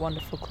all my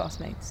wonderful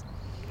classmates.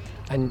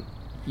 And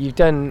you've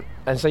done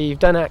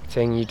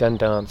acting, you've done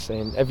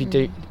dancing.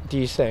 Do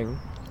you sing?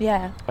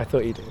 Yeah. I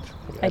thought you did.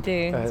 I do.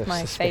 It's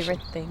my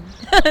favourite thing.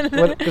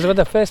 Because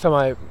the first time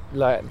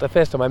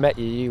I met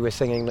you, you were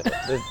singing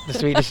the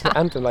Swedish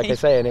anthem, like I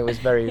say, and it was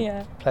very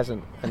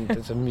pleasant. And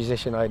as a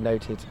musician, I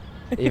noted,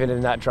 even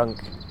in that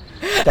drunk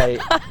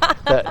state,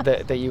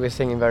 that you were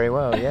singing very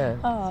well. Yeah.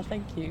 Oh,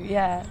 thank you.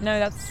 Yeah.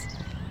 No,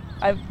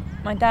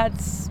 my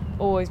dad's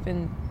always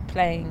been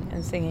playing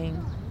and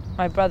singing.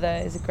 My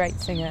brother is a great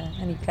singer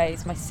and he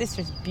plays. My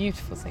sister's a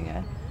beautiful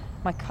singer.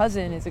 My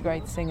cousin is a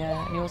great singer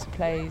and he also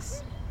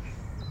plays.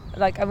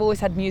 Like, I've always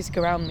had music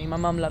around me. My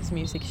mum loves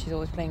music, she's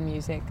always playing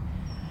music.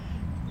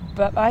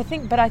 But I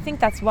think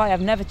that's why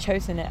I've never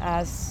chosen it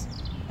as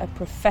a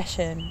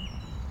profession,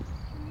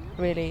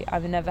 really.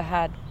 I've been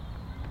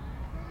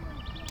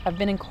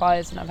in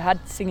choirs and I've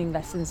had singing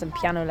lessons and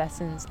piano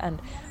lessons,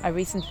 and I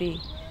recently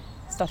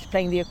started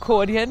playing the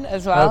accordion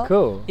as well. Oh,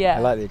 cool. Yeah. I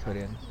like the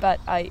accordion. But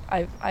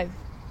I've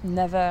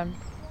never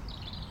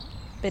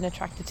been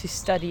attracted to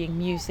studying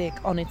music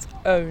on its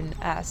own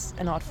as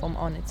an art form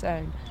on its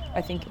own.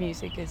 I think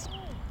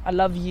I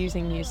love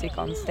using music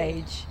on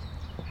stage,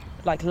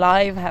 like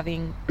live,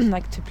 having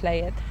like to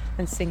play it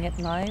and sing it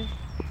live.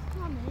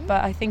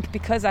 But I think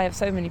because I have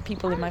so many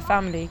people in my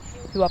family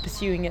who are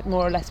pursuing it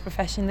more or less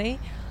professionally,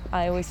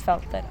 I always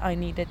felt that I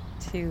needed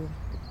to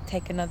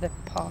take another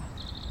path.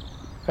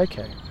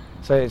 Okay.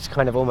 So it's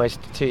kind of almost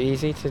too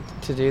easy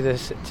to do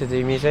this, to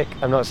do music.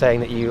 I'm not saying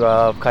that you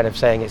are kind of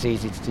saying it's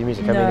easy to do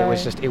music. No. I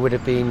mean, it would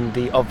have been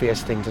the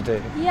obvious thing to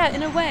do. Yeah,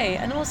 in a way.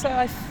 And also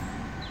I'm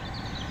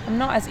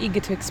not as eager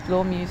to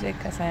explore music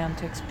as I am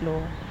to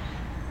explore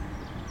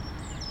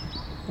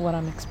what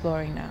I'm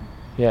exploring now.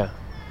 Yeah.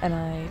 And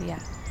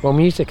Well,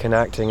 music and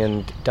acting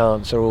and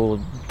dance are all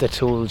the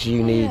tools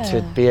you need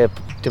to be a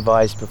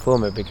devised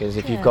performer, because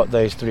if you've got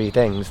those three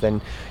things,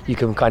 then you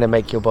can kind of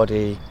make your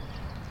body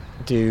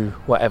do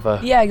whatever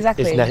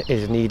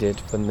is needed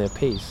from the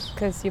piece.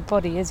 Because your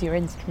body is your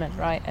instrument,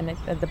 right? And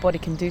the body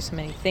can do so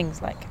many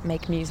things, like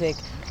make music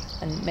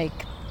and make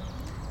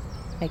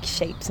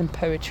shapes and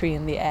poetry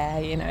in the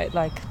air, you know,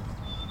 like...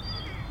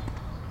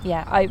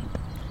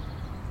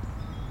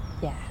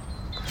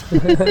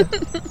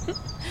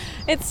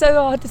 It's so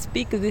hard to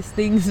speak of these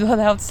things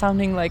without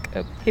sounding like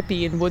a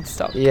hippie in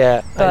Woodstock.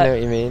 Yeah, I know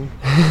what you mean.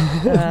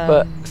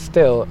 But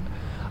still,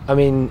 I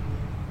mean,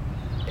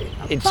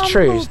 it's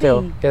true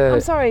still.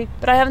 I'm sorry,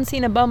 but I haven't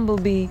seen a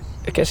bumblebee.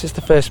 I guess it's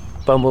the first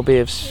bumblebee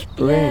of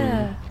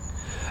spring.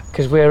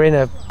 Because we're in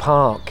a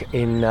park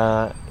in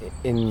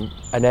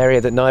an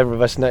area that neither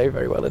of us know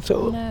very well at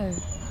all. No.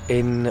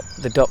 In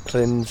the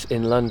Docklands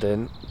in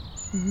London.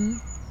 Mm-hmm.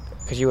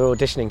 Because you were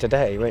auditioning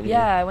today, weren't you?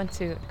 Yeah, I went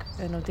to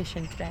an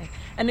audition today,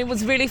 and it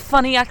was really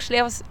funny. Actually,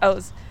 I was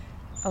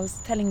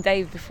telling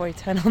Dave before he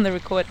turned on the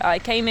record. I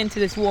came into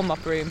this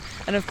warm-up room,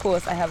 and of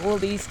course, I have all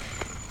these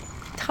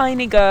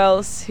tiny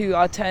girls who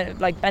are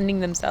bending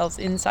themselves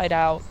inside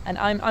out, and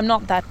I'm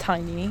not that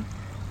tiny.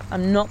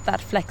 I'm not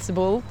that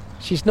flexible.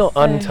 She's not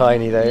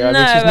untiny though. I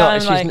mean,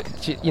 she's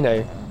not. You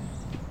know.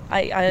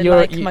 I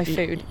like my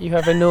food. You're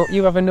a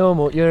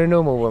normal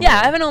woman. Yeah,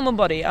 I have a normal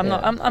body. I'm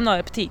not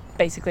a petite,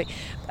 basically,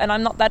 and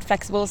I'm not that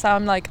flexible. So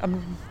I'm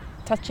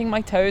touching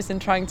my toes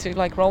and trying to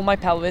roll my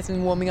pelvis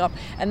and warming up.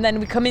 And then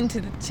we come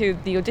into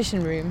the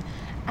audition room,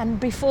 and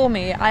before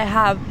me I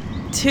have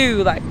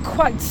two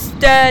quite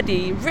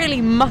sturdy, really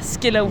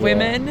muscular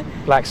women.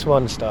 Black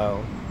Swan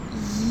style.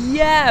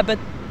 Yeah, but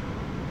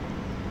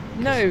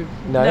no,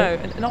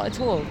 not at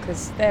all,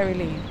 because they're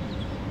really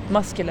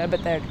muscular,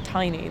 but they're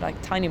tiny,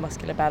 like tiny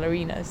muscular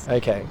ballerinas.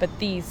 Okay. But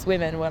these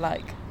women were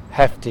like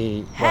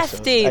hefty,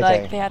 okay.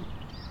 Like they had,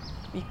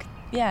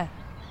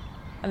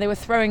 and they were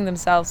throwing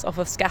themselves off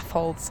of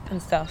scaffolds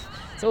and stuff.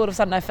 So all of a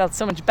sudden I felt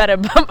so much better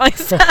about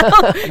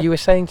myself. You were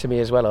saying to me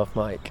as well off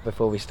mic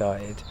before we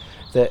started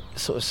that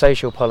sort of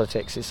social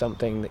politics is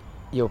something that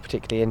you're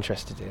particularly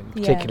interested in,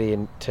 particularly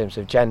in terms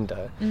of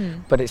gender,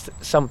 but it's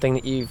something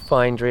that you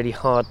find really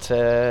hard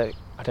to,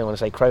 I don't want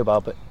to say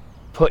crowbar, but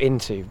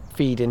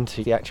feed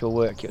into the actual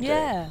work you're doing.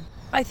 Yeah,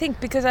 I think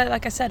because,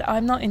 like I said,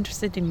 I'm not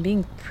interested in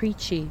being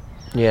preachy.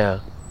 Yeah.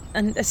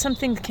 And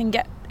something can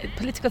get,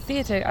 political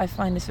theatre I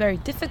find is very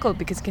difficult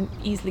because it can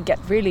easily get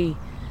really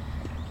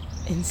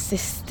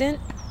insistent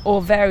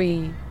or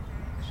very,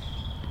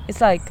 it's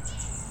like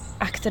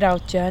acted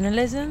out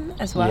journalism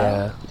as well.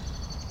 Yeah.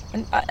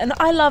 And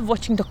I love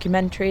watching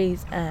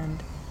documentaries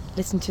and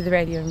listen to the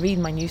radio and read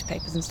my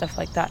newspapers and stuff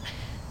like that.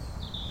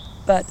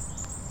 But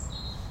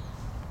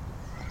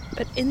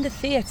in the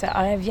theatre,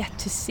 I have yet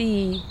to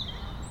see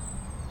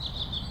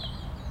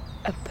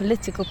a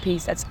political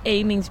piece that's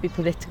aiming to be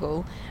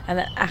political and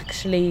that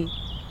actually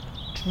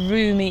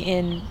drew me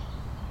in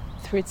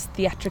through its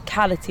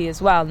theatricality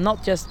as well.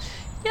 Not just,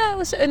 it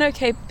was an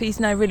okay piece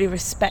and I really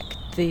respect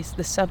the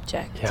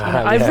subject.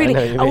 Yeah,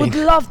 I would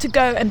love to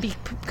go and be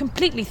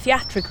completely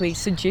theatrically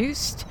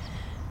seduced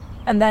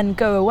and then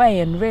go away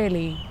and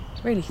really,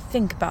 really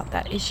think about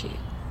that issue.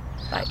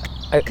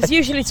 Because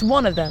usually it's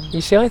one of them.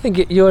 You see, I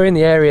think you're in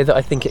the area that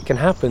I think it can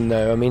happen,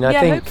 though. I mean, I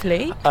think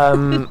hopefully. I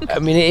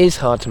mean, it is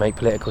hard to make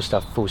political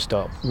stuff. Full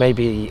stop.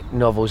 Maybe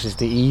novels is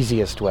the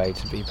easiest way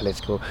to be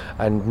political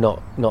and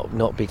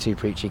not be too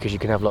preachy because you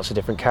can have lots of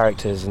different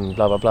characters and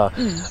blah blah blah,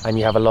 and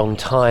you have a long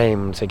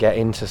time to get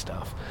into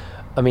stuff.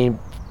 I mean,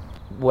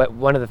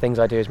 one of the things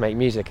I do is make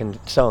music and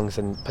songs,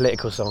 and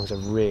political songs are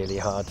really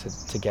hard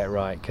to get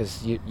right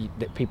because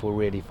people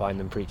really find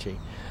them preachy.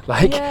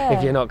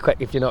 If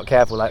you're not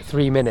careful, like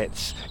 3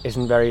 minutes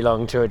isn't very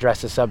long to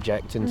address a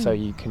subject, and so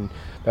you can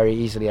very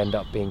easily end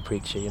up being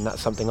preachy, and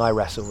that's something I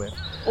wrestle with.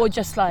 Or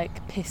just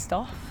like pissed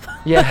off.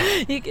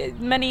 Yeah.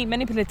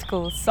 Many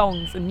political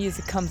songs and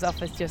music comes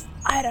off as just,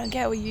 I don't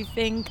care what you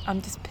think,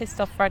 I'm just pissed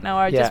off right now,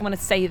 or I just want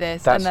to say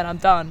this, and then I'm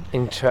done.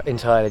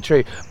 Entirely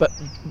true.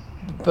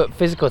 But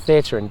physical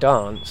theatre and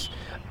dance,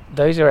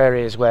 those are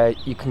areas where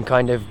you can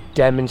kind of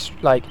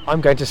demonstrate. Like,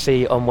 I'm going to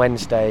see on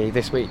Wednesday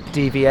this week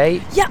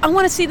DV8. Yeah, I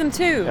want to see them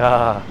too.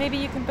 Ah. Maybe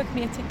you can book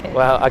me a ticket.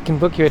 Well, I can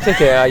book you a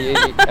ticket.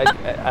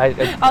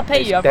 I'll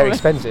pay you. They're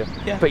expensive.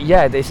 Yeah. But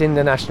it's in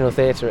the National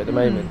Theatre at the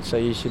moment, so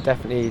you should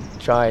definitely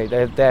try.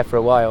 They're there for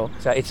a while.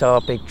 So it's our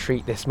big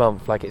treat this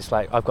month. It's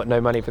like I've got no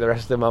money for the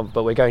rest of the month,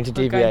 but we're going to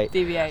DV8.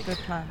 DV8, good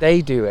plan.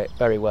 They do it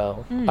very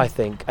well, I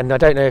think. And I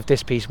don't know if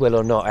this piece will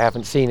or not. I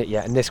haven't seen it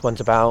yet. And this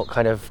one's about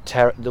kind of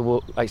the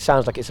war. It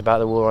sounds like it's about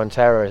the war on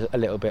terror a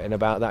little bit and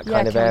about that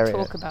kind of area.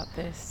 Can we talk about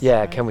this? Yeah,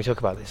 right? Can we talk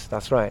about this?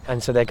 That's right.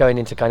 And so they're going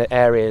into kind of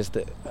areas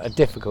that are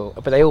difficult,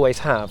 but they always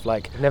have.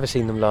 I've never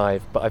seen them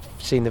live, but I've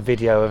seen the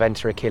video of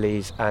Enter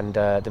Achilles and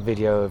the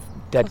video of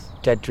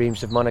Dead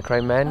Dreams of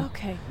Monochrome Men.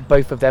 Okay.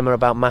 Both of them are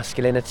about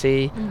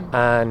masculinity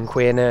and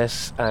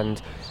queerness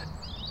and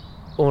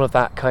all of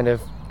that kind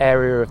of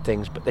area of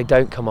things, but they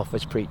don't come off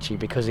as preachy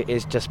because it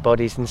is just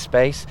bodies in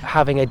space.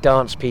 Having a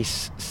dance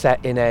piece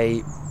set in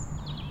a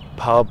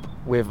pub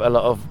with a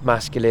lot of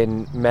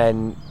masculine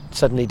men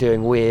suddenly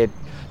doing weird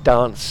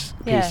dance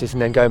pieces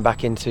and then going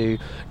back into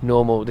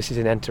normal, this is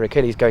in Enter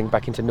Achilles, going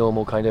back into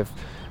normal kind of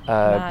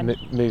man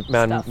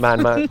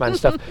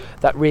stuff,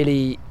 that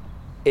really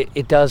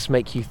it does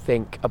make you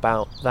think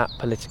about that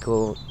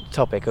political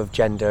topic of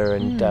gender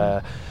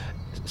and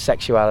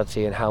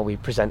sexuality and how we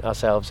present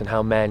ourselves and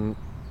how men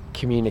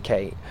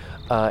communicate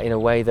in a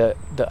way that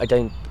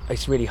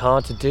it's really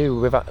hard to do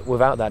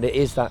without that. It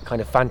is that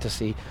kind of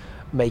fantasy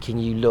making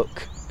you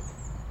look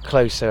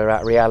closer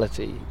at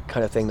reality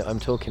kind of thing that I'm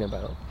talking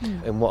about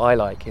and what I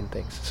like in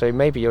things. So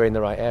maybe you're in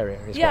the right area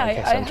is what I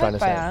guess I'm trying to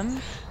say. I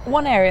am.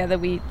 One area that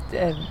we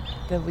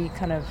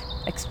kind of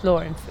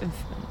explore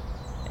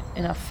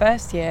in our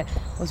first year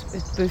was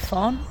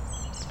Buffon.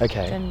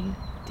 Okay. And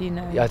do you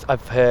know? Yeah,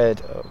 I've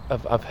heard,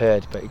 but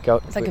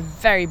it's like a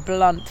very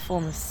blunt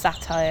form of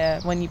satire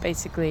when you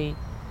basically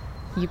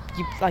you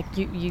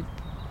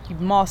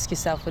mask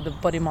yourself with a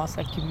body mask,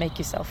 you make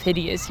yourself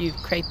hideous, you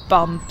create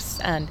bumps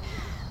and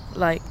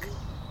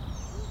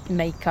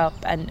makeup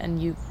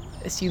and you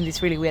assume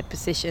these really weird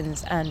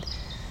positions, and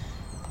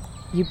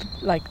you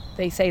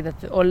they say that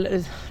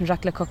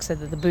Jacques Lecoq said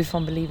that the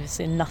Buffon believes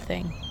in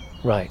nothing,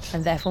 right,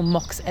 and therefore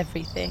mocks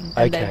everything,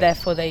 and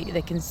therefore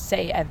they can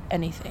say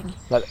anything,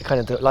 like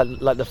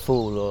the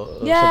fool or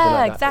something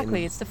like that.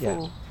 Exactly. It's the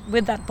fool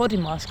with that body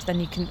mask. Then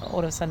you can all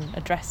of a sudden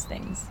address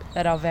things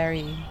that are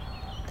very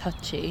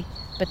touchy,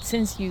 but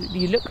since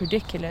you look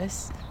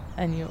ridiculous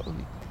and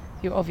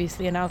you're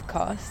obviously an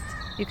outcast,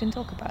 you can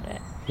talk about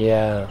it.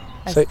 Yeah.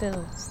 I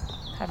still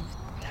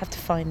have to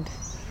find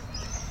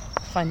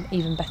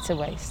even better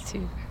ways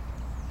to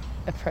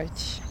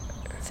approach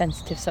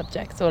sensitive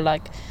subjects or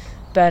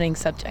burning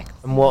subjects.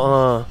 And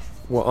what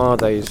are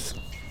those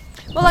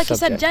Well, like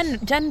subjects. You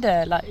said,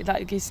 gender,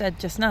 like you said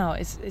just now,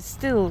 it's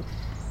still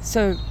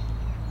so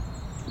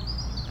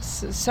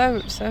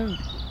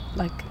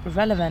like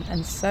relevant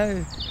and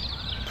so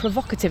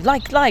provocative.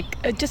 Like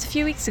just a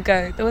few weeks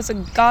ago, there was a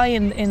guy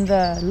in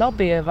the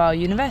lobby of our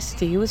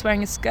university who was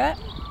wearing a skirt.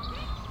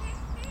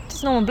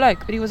 Just a normal bloke,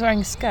 but he was wearing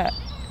a skirt.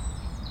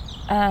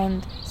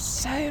 And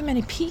so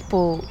many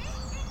people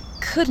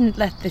couldn't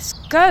let this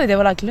go. They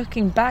were like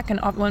looking back, and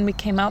when we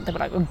came out, they were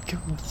like, oh, you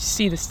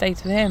see the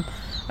state of him.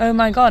 Oh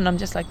my God. And I'm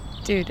just like,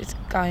 dude, it's a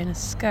guy in a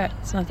skirt.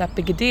 It's not that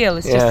big a deal.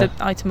 It's just an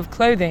item of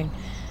clothing.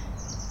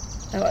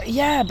 They're like,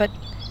 yeah, but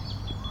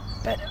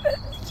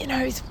you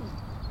know,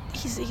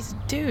 he's a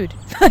dude.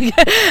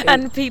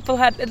 And people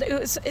had,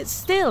 it's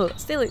still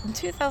in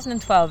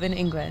 2012 in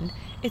England,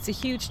 it's a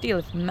huge deal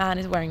if a man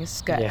is wearing a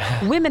skirt.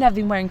 Yeah. Women have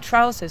been wearing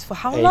trousers for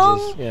how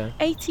long? Yeah.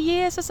 80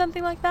 years or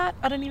something like that?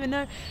 I don't even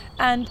know.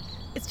 And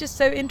it's just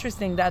so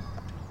interesting that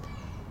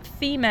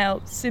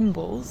female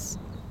symbols,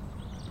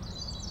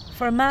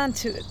 for a man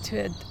to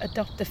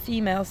adopt the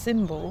female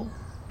symbol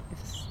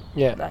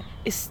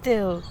is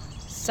still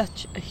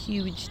such a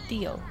huge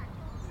deal.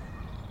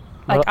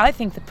 Like, I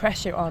think the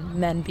pressure on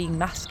men being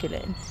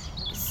masculine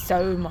is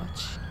so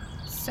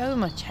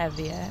much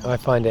heavier. I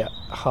find it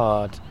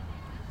hard,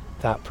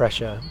 that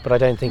pressure, but I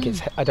don't think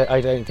I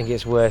don't think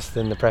it's worse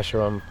than the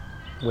pressure on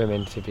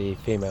women to be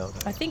female.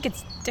 I think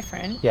it's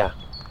different. Yeah.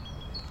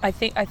 I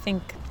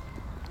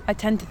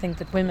tend to think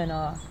that women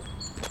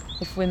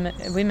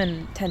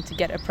tend to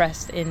get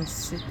oppressed in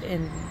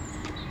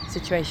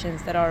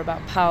situations that are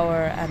about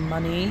power and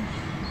money,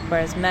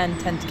 whereas men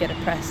tend to get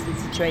oppressed in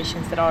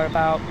situations that are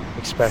about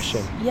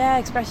expression. Yeah,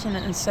 expression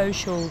and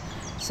social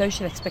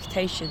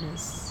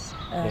expectations.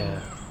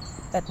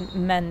 That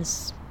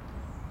men's,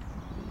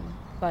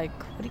 like,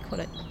 what do you call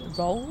it,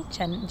 role,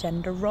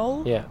 gender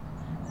role,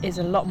 is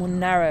a lot more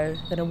narrow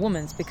than a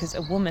woman's, because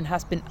a woman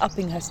has been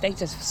upping her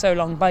status for so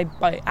long by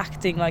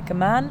acting like a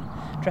man,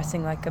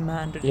 dressing like a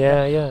man,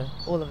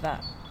 all of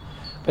that.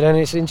 But then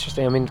it's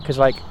interesting, I mean, because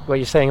like what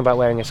you're saying about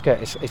wearing a skirt,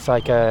 it's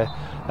like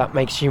that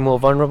makes you more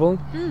vulnerable.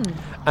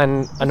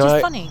 And which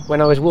is funny.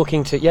 When I was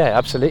walking to,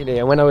 absolutely,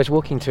 and when I was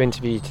walking to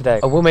interview today,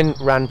 a woman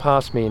ran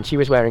past me and she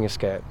was wearing a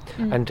skirt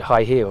and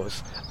high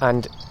heels,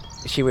 and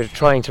she was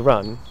trying to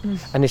run,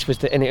 and this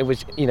was it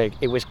was, you know,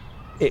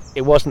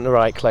 it wasn't the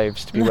right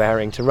clothes to be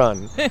wearing to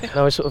run. And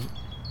I was sort of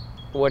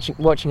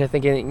watching her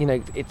thinking, you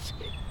know,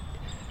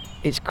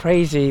 it's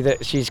crazy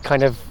that she's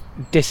kind of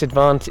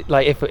disadvantaged.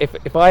 Like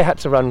if I had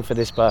to run for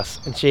this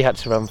bus and she had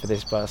to run for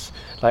this bus,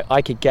 like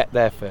I could get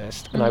there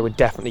first and I would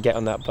definitely get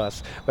on that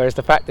bus, whereas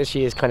the fact that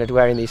she is kind of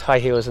wearing these high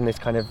heels and this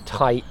kind of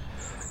tight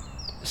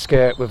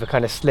skirt with a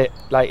kind of slit,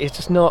 like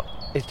it's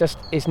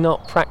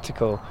not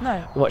practical. No.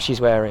 What she's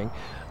wearing,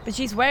 but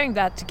she's wearing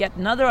that to get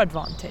another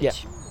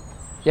advantage,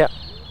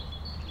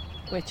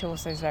 which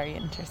also is very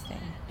interesting.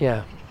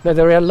 No,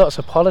 there are lots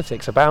of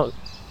politics about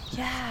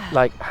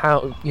like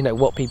how, you know,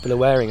 what people are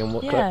wearing and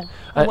what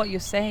and what you're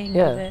saying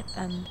with it,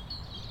 and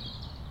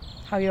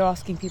how you're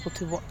asking people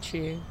to watch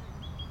you,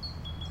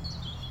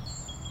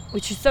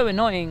 which is so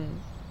annoying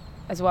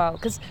as well,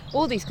 because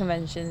all these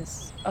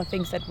conventions are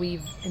things that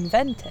we've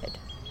invented.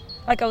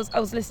 Like I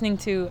was listening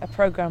to a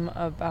program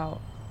about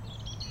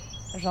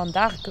Jeanne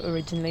d'Arc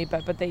originally,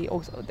 but they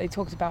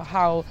talked about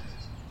how,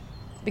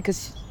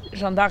 because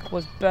Jeanne d'Arc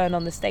was burned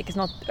on the stake, it's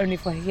not only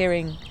for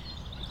hearing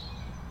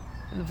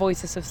the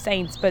voices of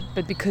saints, but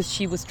because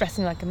she was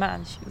dressing like a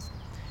man.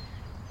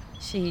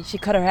 She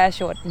cut her hair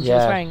short, and she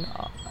was wearing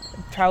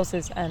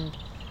trousers and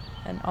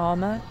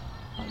armor.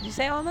 Oh, did you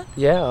say armor?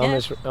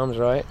 Armor's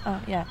right.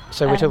 Oh, yeah.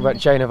 So we're talking about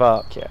Joan of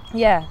Arc,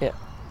 Yeah.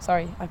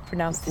 Sorry, I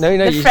pronounced it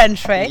the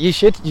French way.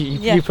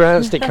 You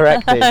pronounced it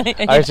correctly.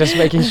 I was just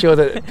making sure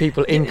that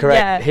people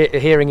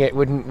hearing it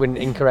wouldn't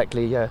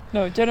incorrectly.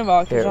 No, Joan of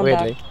Arc. Hear it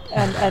weirdly.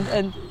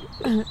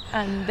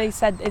 And they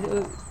said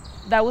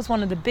that was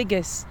one of the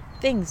biggest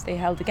things they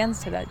held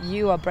against her, that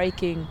you are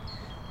breaking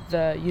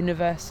the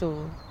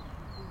universal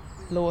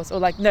laws, or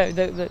like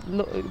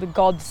the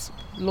God's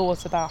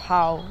laws about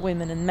how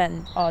women and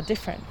men are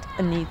different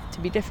and need to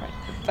be different.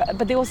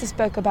 But they also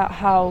spoke about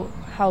how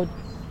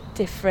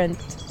different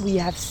we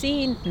have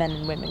seen men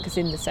and women, because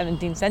in the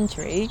 17th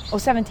century or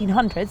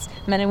 1700s,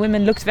 men and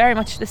women looked very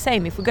much the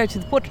same. If we go to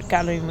the portrait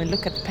gallery and we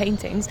look at the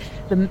paintings,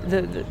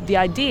 the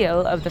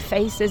ideal of the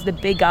faces, the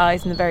big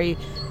eyes and the very,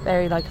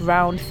 very like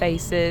round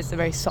faces, the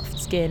very soft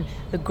skin,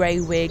 the grey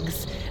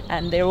wigs,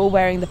 and they're all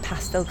wearing the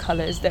pastel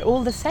colours. They're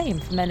all the same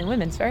for men and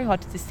women. It's very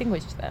hard to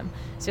distinguish them.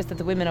 It's just that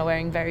the women are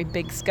wearing very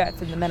big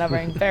skirts and the men are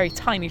wearing very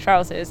tiny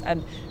trousers,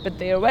 but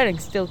they are wearing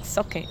silk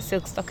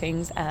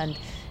stockings and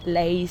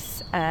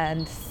lace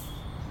and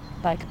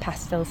like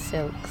pastel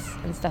silks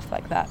and stuff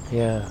like that.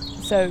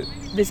 So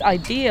this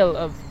ideal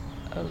of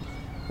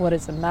what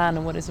is a man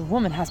and what is a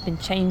woman has been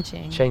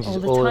changes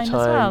all the time as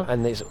well.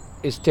 And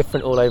it's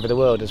different all over the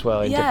world as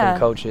well, in different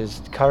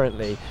cultures.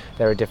 Currently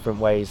there are different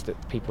ways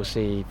that people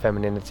see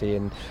femininity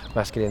and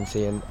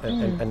masculinity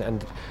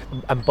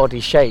and body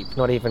shape,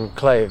 not even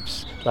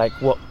clothes, like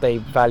what they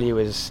value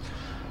as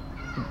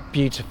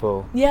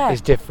beautiful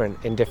is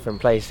different in different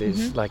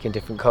places, like in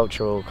different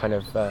cultural kind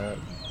of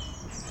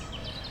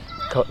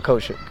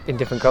culture, in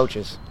different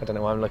cultures. I don't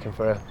know why I'm looking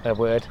for a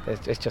word.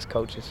 It's just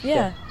cultures.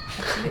 Yeah.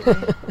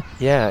 Absolutely.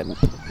 Yeah.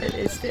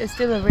 It's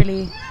still a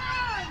really,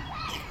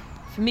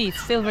 for me,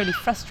 it's still really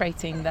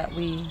frustrating that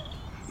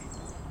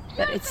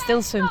it's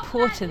still so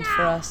important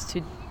for us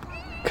to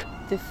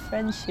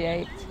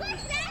differentiate.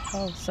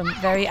 Oh, some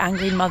very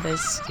angry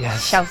mothers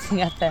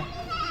shouting at their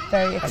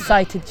very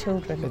excited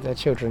children. With their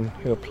children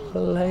who are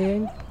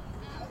playing.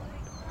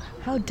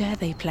 How dare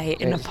they play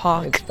in a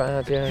park? It's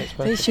bad, yeah. It's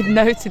bad. They should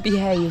know to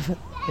behave.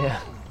 Yeah.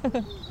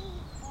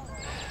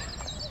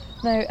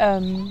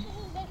 No,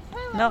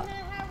 not.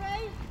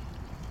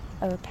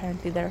 Oh,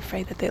 apparently they're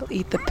afraid that they'll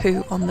eat the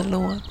poo on the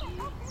lawn.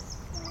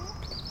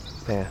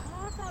 Yeah.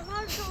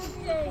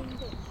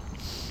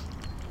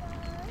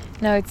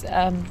 No, it's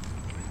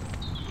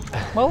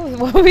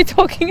what were we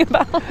talking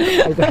about?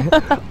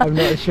 I'm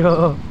not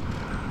sure.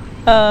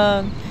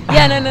 Yeah,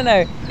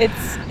 no.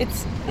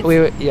 It's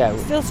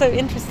still so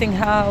interesting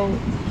how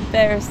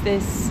there's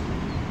this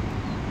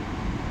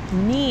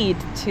need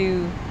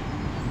to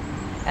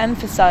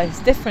emphasize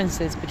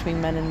differences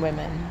between men and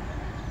women.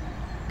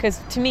 Because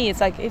to me,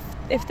 it's like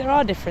if there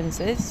are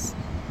differences,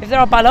 if there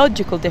are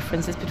biological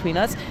differences between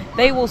us,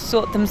 they will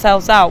sort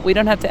themselves out. We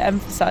don't have to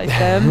emphasize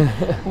them.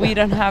 We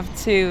don't have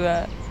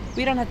to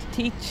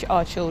teach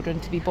our children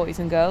to be boys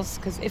and girls,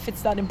 because if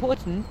it's that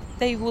important,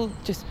 they will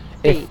just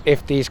be.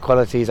 If these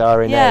qualities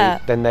are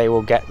innate, then they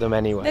will get them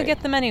anyway. They'll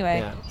get them anyway.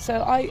 Yeah.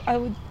 So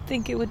I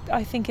think it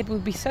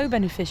would be so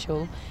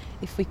beneficial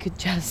if we could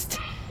just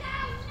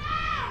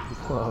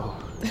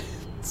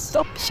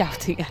stop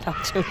shouting at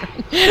our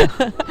children.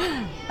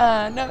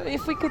 No,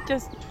 if we could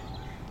just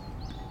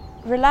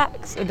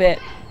relax a bit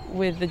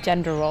with the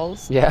gender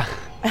roles. Yeah.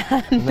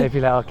 Maybe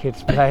let our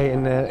kids play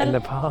in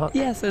the park.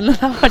 Yes, and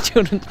allow our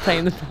children to play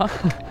in the park.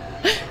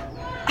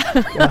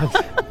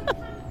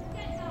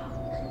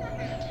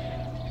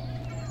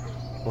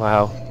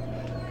 Wow.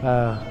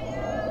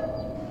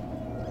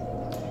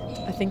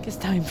 I think it's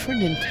time for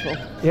an interval.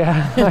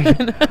 Yeah.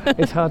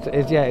 It's hard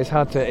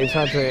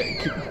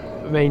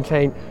to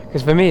maintain,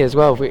 because for me as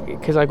well,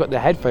 because I've got the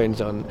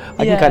headphones on,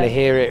 I can kind of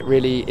hear it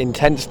really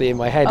intensely in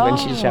my head when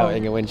she's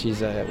shouting and when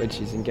she's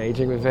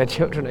engaging with her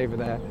children over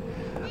there.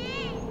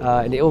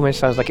 And it almost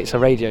sounds like it's a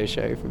radio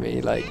show for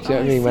me. Like, do you know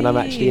what I mean? When I'm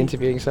actually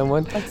interviewing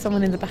someone, like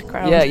someone in the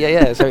background.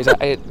 Yeah. So it's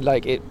I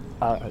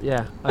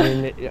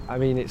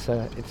mean, it's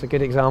a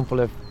good example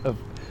of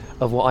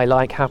what I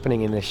like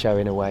happening in this show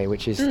in a way,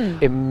 which is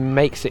it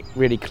makes it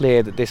really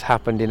clear that this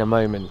happened in a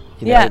moment.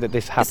 You know, that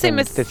this happened.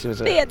 This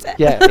was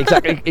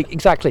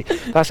exactly.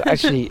 That's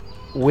actually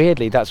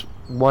weirdly, that's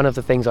one of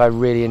the things I'm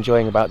really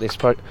enjoying about this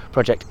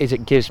project, is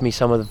it gives me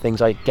some of the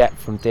things I get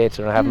from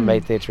theatre, and I haven't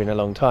made theatre in a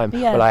long time.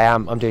 Well,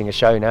 I'm doing a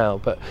show now,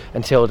 but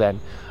until then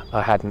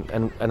I hadn't,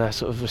 and I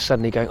sort of was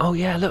suddenly going, oh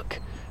yeah, look,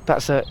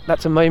 that's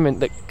a moment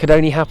that could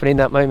only happen in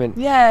that moment.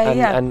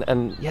 And exciting.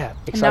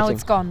 And now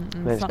it's gone,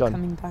 and it's not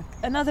coming back.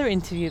 Another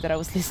interview that I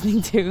was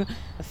listening to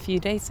a few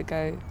days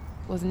ago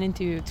was an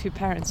interview with two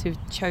parents who've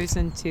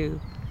chosen to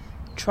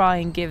try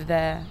and give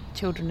their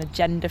children a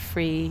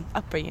gender-free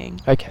upbringing.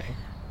 Okay.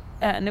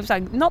 And it was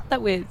like, not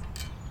that we're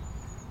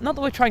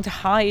trying to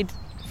hide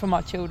from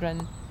our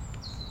children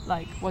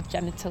like what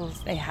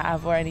genitals they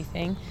have or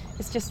anything.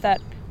 It's just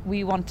that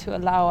we want to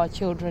allow our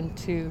children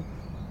to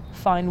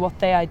find what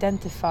they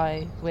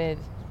identify with,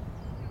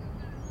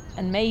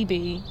 and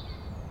maybe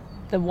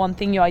the one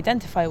thing you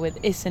identify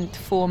with isn't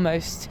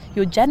foremost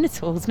your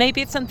genitals.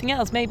 Maybe it's something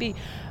else. Maybe,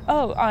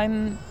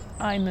 I'm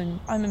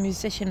a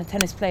musician, a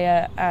tennis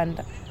player,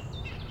 and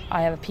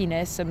I have a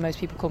penis, and most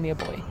people call me a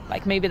boy.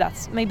 Like maybe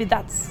that's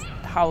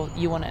how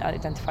you want to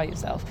identify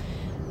yourself.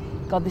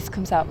 God, this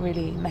comes out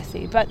really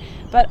messy, but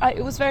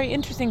it was very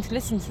interesting to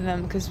listen to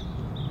them,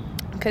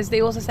 because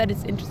they also said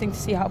it's interesting to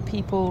see how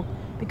people,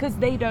 because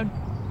they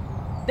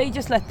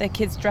just let their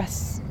kids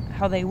dress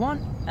how they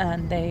want,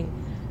 and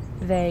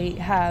they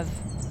have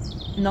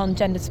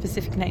non-gender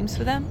specific names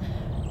for them,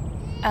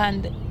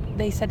 and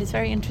they said it's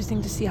very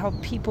interesting to see how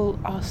people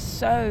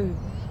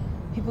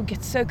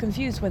get so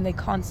confused when they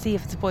can't see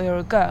if it's a boy or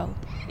a girl,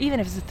 even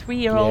if it's a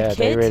 3-year-old kid.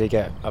 They really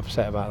get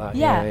upset about that.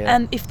 Yeah,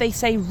 and if they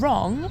say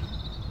wrong,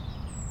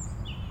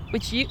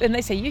 and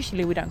they say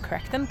usually we don't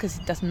correct them because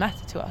it doesn't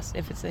matter to us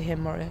if it's a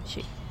him or a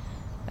she,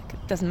 like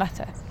it doesn't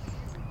matter.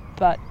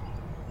 But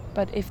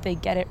if they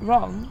get it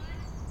wrong,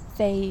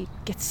 they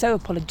get so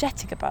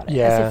apologetic about it,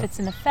 as if it's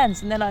an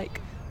offence, and they're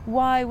like,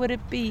 why would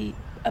it be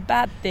a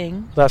bad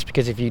thing? That's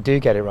because if you do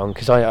get it wrong,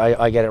 because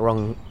I get it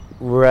wrong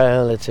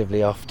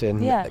relatively often,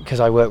 because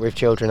I work with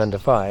children under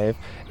 5,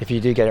 if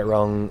you do get it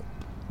wrong,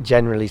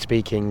 generally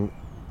speaking,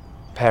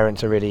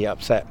 parents are really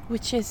upset.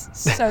 Which is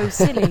so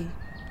silly.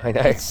 I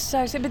know. It's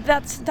so silly, but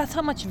that's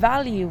how much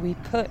value we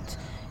put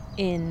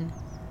in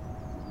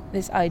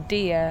this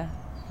idea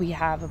we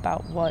have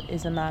about what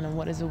is a man and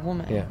what is a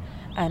woman. Yeah.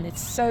 And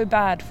it's so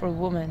bad for a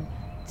woman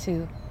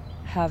to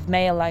have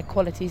male-like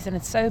qualities, and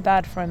it's so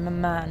bad for a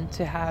man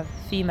to have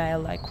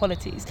female-like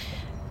qualities.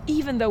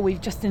 even though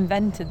we've just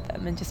invented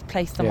them and just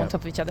placed them on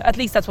top of each other. At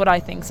least that's what I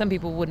think. Some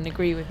people wouldn't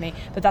agree with me,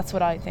 but that's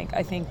what I think.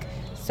 I think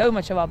so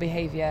much of our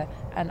behavior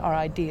and our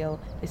ideal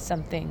is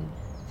something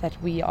that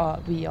we are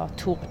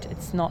taught.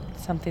 It's not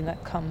something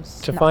that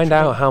comes to naturally. Find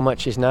out how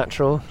much is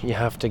natural, you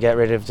have to get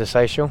rid of the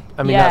social.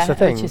 I mean, that's the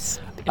thing. Which is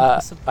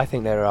impossible. I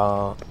think there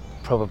are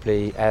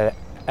probably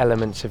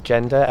elements of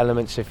gender,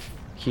 elements of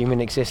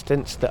human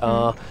existence that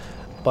are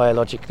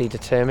biologically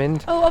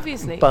determined. Oh,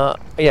 obviously. But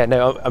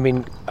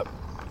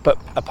but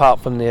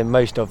apart from the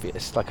most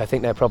obvious, like I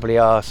think there probably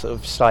are sort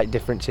of slight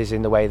differences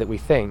in the way that we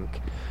think.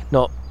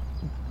 Not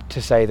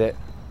to say that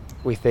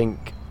we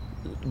think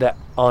that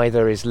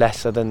either is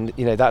lesser than,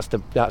 that's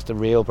the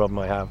real problem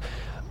I have.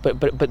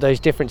 But those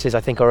differences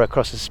I think are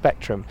across a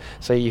spectrum.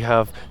 So you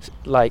have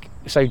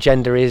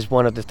gender is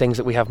one of the things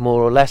that we have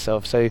more or less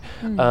of. So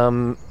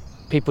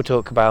people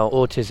talk about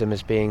autism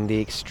as being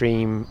the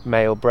extreme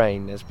male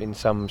brain. There's been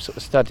some sort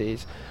of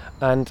studies,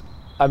 and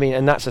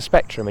that's a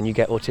spectrum, and you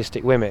get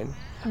autistic women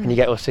and you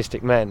get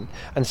autistic men.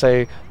 And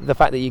so the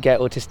fact that you get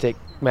autistic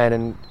men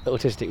and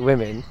autistic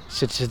women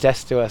should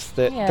suggest to us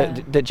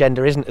that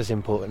gender isn't as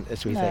important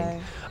as we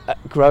think.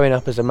 Growing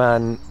up as a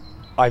man,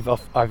 I've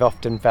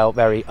often felt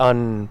very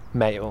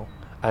unmale,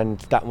 and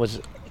that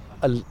was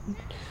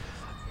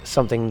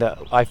something that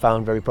I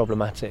found very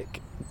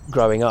problematic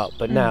growing up.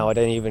 But now I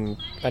don't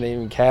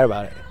even care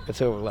about it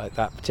at all, like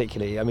that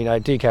particularly. I mean, I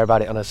do care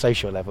about it on a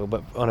social level,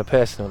 but on a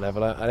personal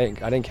level, I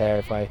don't care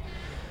if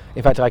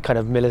in fact I kind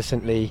of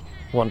militantly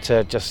want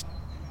to just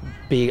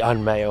be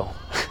unmale.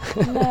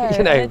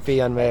 Be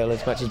unmale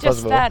as much as possible.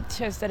 Just that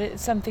shows that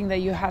it's something that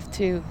you have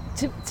to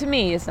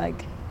me, it's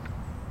like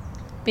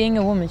being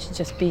a woman should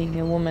just being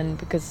a woman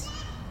because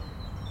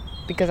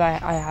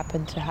I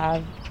happen to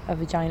have a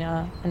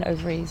vagina and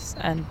ovaries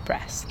and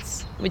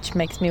breasts, which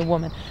makes me a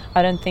woman.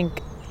 I don't think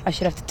I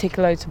should have to tick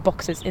loads of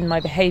boxes in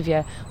my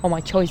behavior or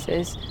my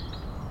choices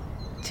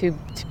to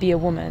be a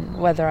woman,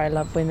 whether I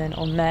love women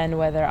or men,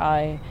 whether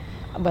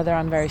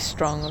I'm very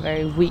strong or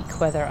very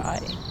weak, whether I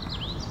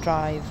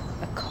drive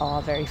a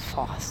car very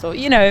fast, or all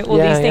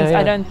these things.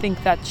 I don't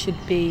think that should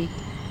be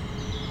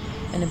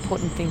an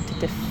important thing to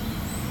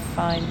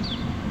define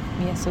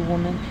me as a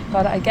woman.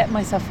 But I get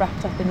myself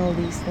wrapped up in all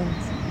these things.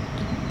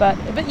 But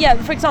yeah,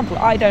 for example,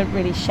 I don't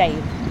really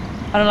shave.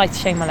 I don't like to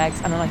shave my legs.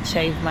 I don't like to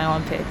shave my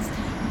armpits,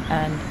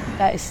 and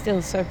that is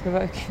still so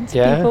provoking to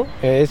people.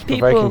 Yeah, it is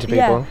provoking to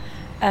people.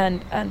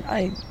 And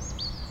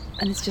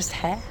it's just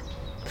hair.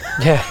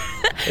 Yeah,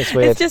 it's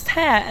weird. It's just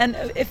hair, and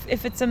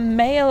if it's a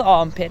male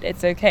armpit,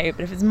 it's okay.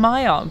 But if it's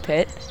my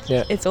armpit,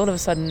 it's all of a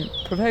sudden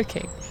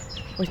provoking,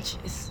 which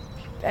is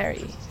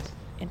very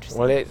interesting.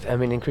 Well,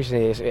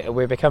 increasingly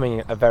we're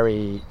becoming a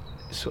very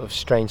sort of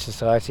strange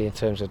society in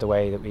terms of the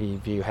way that we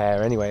view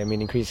hair. Anyway, I mean,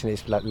 increasingly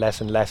it's like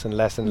less and less and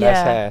less and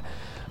less hair.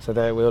 So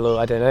that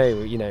I don't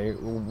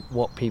know,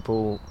 what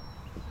people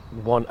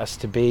want us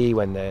to be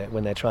when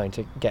they're trying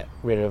to get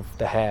rid of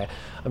the hair.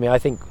 I mean, I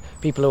think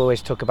people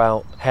always talk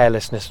about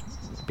hairlessness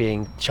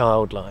being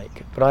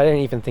childlike, but I don't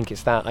even think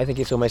it's that. I think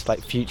it's almost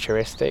like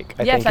futuristic.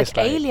 I think it's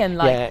like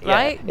alien-like,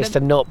 right? It's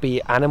to not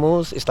be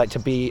animals. It's like to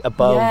be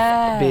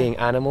above being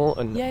animal,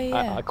 and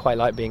I quite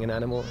like being an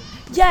animal.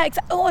 Yeah,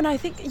 exactly. Oh, and I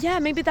think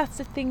maybe that's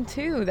the thing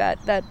too.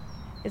 That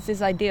it's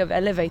this idea of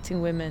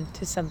elevating women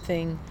to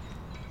something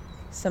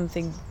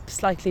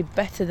slightly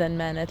better than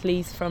men, at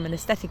least from an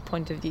aesthetic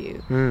point of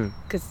view.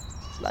 Because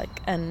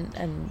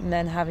and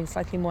men having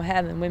slightly more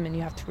hair than women,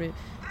 you have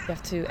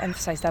to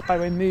emphasize that by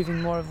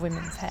removing more of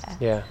women's hair.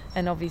 Yeah.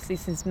 And obviously,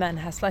 since men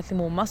have slightly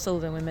more muscle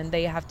than women,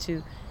 they have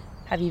to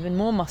have even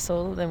more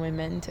muscle than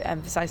women to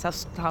emphasize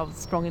how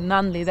strong and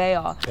manly they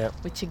are. Yeah.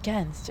 Which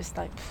again is just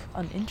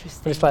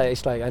uninteresting.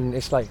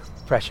 It's like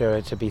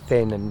pressure to be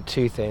thin and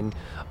too thin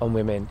on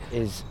women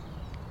is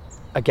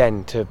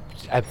again to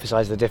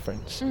emphasize the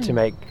difference, to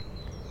make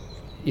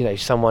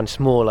someone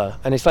smaller.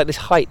 And it's like this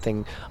height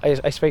thing.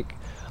 I spoke,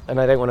 and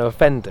I don't want to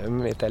offend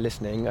them if they're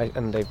listening,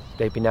 and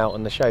they've been out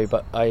on the show,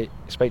 but I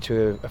spoke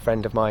to a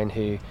friend of mine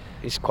who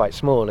is quite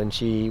small, and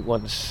she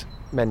wants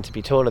men to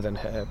be taller than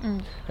her,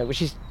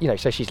 which is,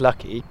 so she's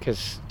lucky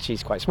because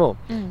she's quite small,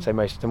 so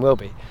most of them will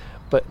be.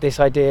 But this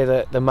idea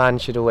that the man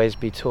should always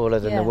be taller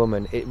than the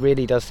woman, it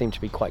really does seem to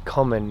be quite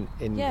common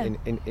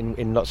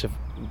in lots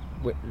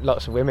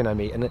of women I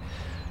meet, and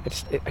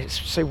it's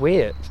so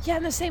weird. Yeah,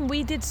 and the same.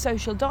 We did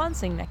social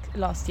dancing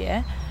last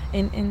year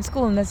in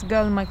school, and there's a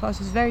girl in my class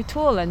who's very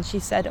tall, and she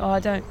said,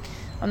 I'm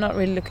not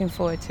really looking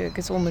forward to it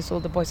because almost all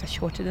the boys are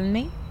shorter than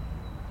me.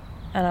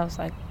 And I was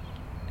like,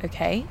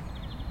 okay,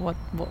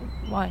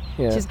 why?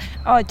 Yeah. She's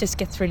it just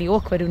gets really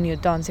awkward when you're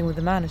dancing with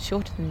a man who's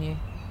shorter than you.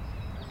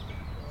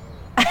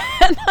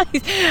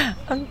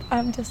 And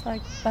I'm just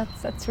like,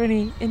 that's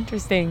really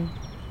interesting.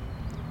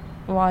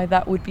 Why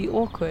that would be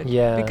awkward?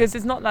 Yeah. Because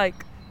it's not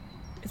like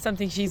it's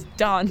something she's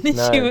done.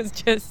 No.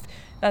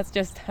 That's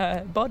just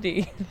her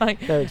body. No,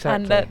 exactly.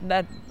 And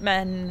that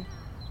men,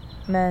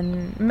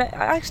 I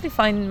actually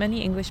find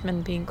many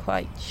Englishmen being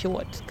quite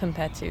short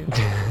compared to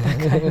that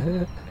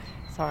guy.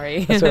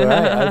 Sorry. That's all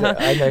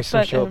right. I know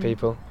some short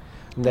people.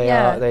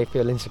 And they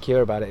feel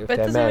insecure about it if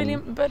they're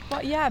men. But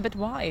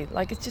why?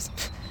 Like, it's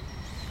just,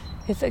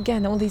 it's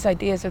again all these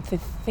ideas of the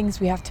things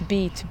we have to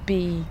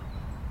be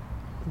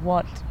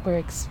what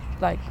we're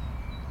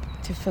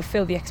to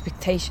fulfill the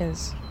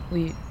expectations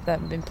that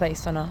have been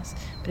placed on us.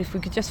 But if we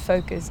could just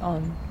focus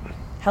on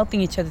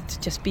helping each other to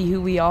just be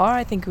who we are,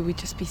 I think we would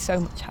just be so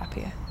much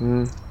happier.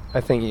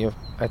 I think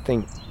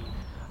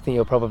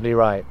you're probably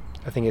right.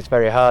 I think it's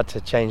very hard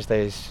to change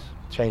those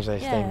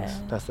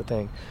things. That's the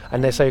thing,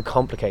 and they're so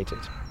complicated.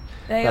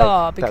 They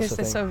are, because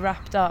they're so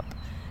wrapped up,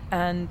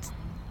 and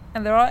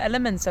there are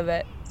elements of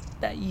it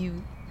that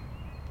you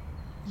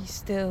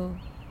still.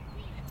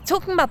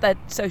 Talking about that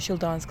social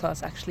dance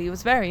class, actually, it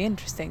was very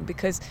interesting,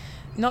 because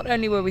not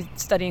only were we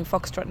studying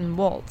foxtrot and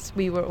waltz,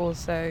 we were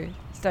also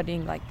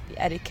studying like the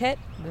etiquette,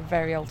 the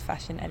very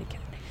old-fashioned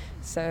etiquette.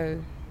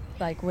 So,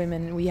 like,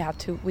 women, we had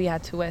to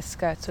wear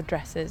skirts or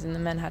dresses, and the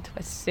men had to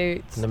wear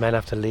suits. And the men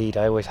have to lead.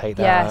 I always hate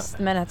that. Yes,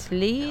 the men had to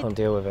lead. Can't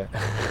deal with it.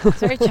 It's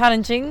very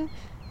challenging.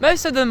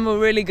 Most of them were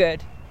really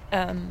good,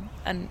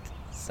 and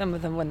some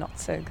of them were not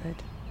so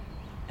good,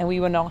 and we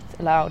were not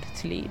allowed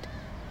to lead.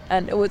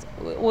 And it was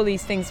all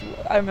these things.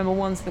 I remember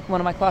once one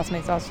of my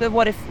classmates asked, "So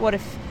what if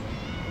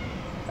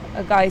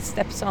a guy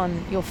steps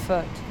on your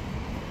foot?"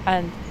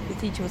 And the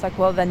teacher was like,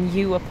 "Well, then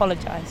you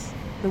apologize."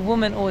 The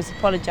woman always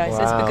apologizes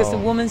because the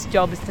woman's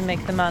job is to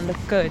make the man look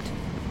good,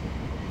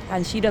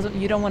 and you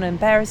don't want to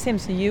embarrass him,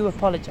 so you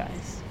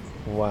apologize.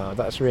 Wow,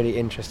 that's really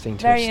interesting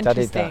to have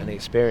studied that and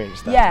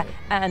experienced that. Yeah,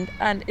 and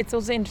it's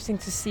also interesting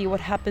to see what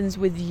happens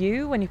with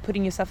you when you're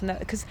putting yourself in that,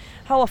 because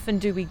how often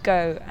do we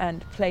go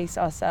and place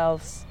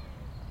ourselves?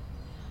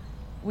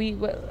 We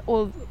were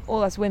all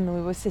as women,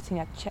 we were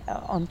sitting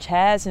on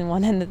chairs in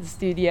one end of the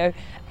studio,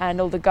 and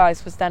all the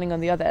guys were standing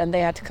on the other, and they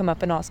had to come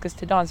up and ask us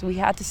to dance. We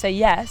had to say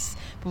yes,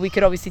 but we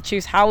could obviously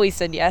choose how we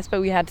said yes, but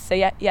we had to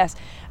say yes.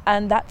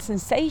 And that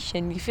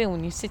sensation you feel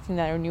when you're sitting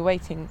there and you're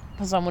waiting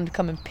for someone to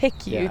come and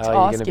pick you, to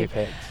ask you,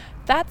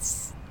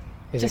 that's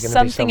just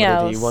something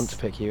else. Do you want to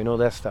pick you and all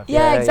that stuff?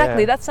 Yeah,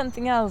 exactly. That's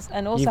something else.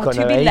 And also You've got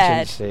to no be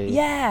agency.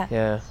 led.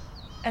 Yeah.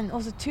 And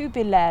also to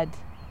be led.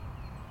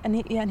 And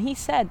he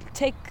said,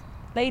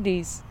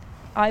 ladies,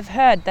 I've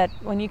heard that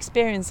when you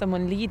experience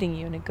someone leading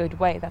you in a good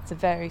way, that's a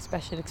very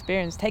special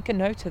experience. Take a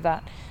note of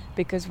that,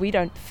 because we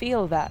don't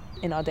feel that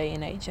in our day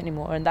and age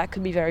anymore, and that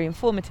could be very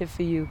informative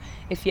for you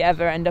if you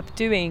ever end up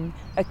doing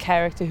a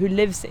character who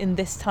lives in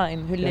this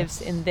time, who lives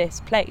in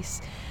this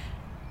place.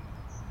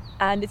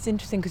 And it's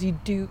interesting because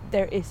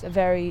there is a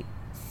very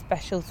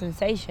special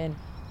sensation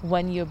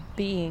when you're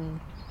being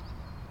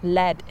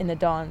led in a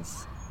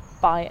dance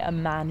by a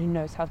man who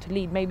knows how to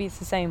lead. Maybe it's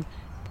the same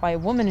by a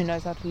woman who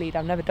knows how to lead.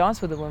 I've never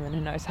danced with a woman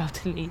who knows how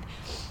to lead.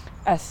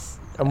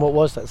 And what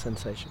was that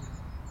sensation?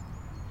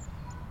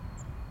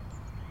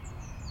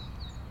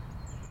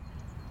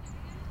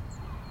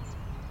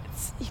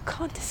 You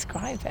can't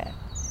describe it.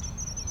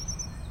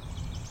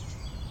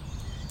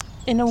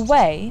 In a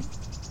way,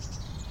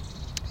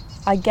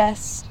 I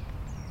guess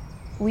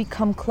we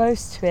come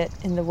close to it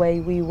in the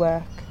way we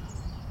work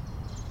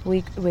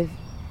with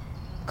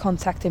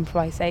contact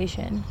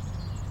improvisation.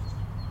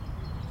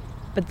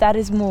 But that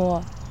is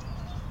more,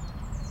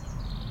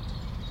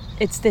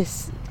 it's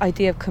this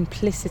idea of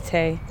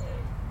complicity.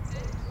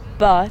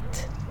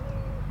 But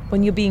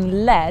when you're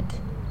being led,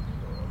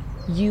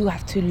 you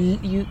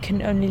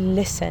can only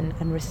listen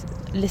and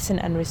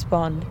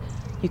respond.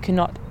 You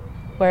cannot,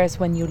 whereas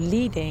when you're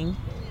leading,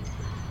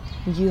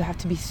 you have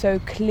to be so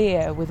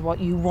clear with what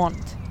you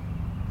want.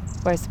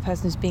 Whereas the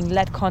person who's being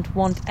led can't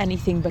want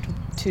anything but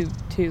to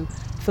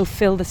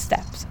fulfill the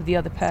steps of the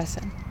other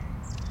person.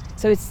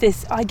 So it's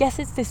this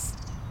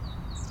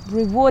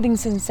rewarding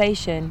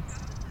sensation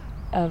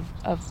of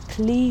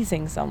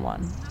pleasing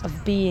someone,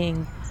 of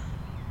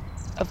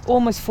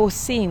almost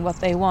foreseeing what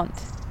they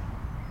want,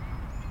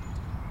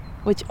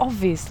 which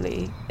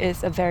obviously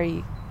is a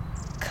very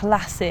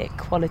classic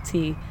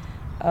quality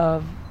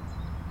of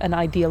an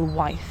ideal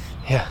wife.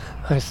 Yeah.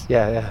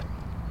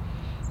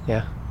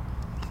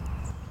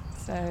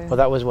 So, well,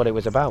 that was what it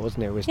was about,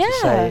 wasn't it? It was to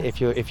say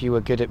if you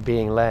were good at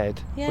being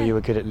led, or you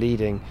were good at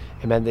leading,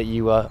 it meant that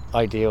you were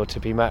ideal to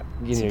be you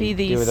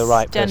were the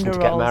right person to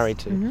get married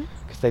to,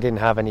 because they didn't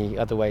have any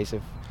other ways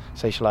of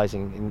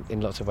socializing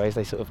in lots of ways.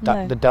 They sort of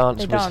the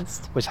dance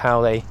was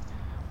how they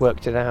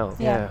worked it out.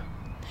 Yeah.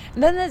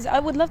 And then I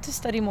would love to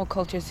study more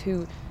cultures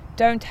who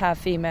don't have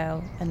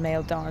female and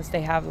male dance.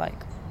 They have like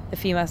the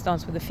females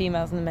dance with the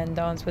females and the men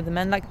dance with the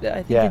men. Like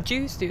I think the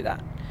Jews do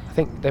that. I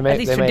think they may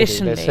do. There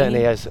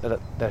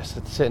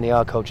certainly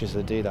are cultures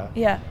that do that.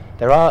 Yeah.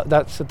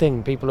 That's the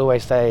thing. People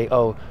always say,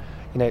 there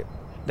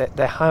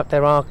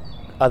are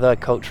other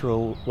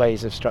cultural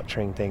ways of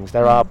structuring things.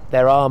 There are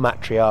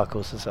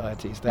matriarchal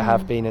societies. There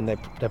have been, and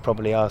there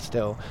probably are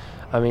still.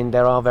 I mean,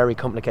 there are very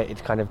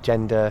complicated kind of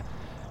gender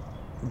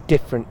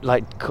different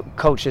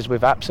cultures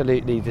with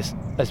absolutely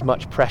as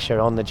much pressure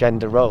on the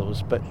gender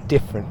roles, but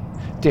different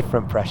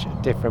pressure,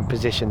 different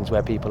positions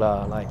where people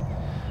are.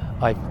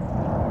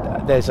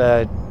 There's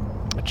a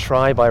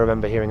tribe I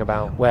remember hearing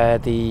about where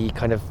the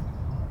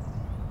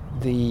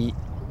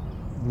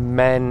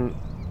men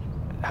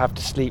have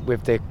to sleep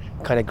with their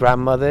kind of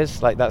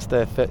grandmothers, like that's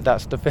the first.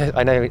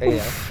 I know,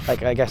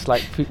 like I guess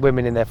like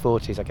women in their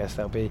 40s, I guess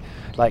they'll be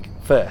like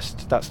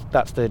first.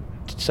 That's the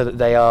so that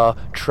they are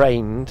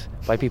trained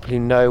by people who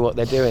know what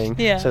they're doing.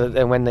 Yeah. So that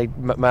then when they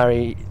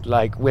marry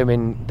like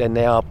women, then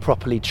they are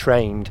properly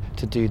trained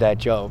to do their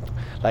job.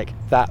 Like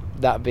that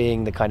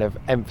being the kind of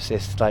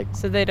emphasis, like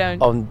so they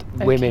don't on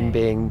women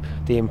being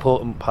the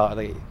important part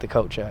of the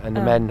culture, and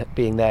the men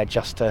being there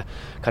just to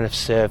kind of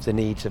serve the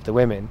needs of the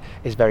women,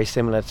 is very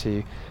similar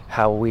to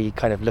how we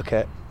kind of look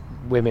at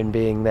women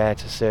being there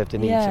to serve the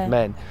needs of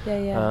men.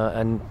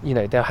 And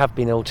there have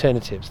been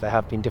alternatives, there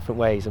have been different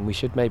ways, and we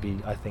should maybe,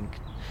 I think,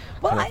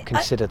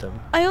 consider them.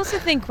 I also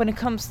think when it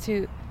comes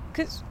to,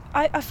 because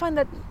I find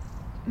that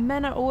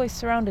men are always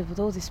surrounded with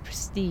all this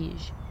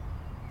prestige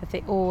that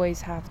they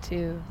always have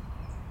to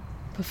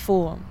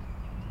perform,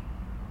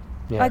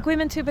 like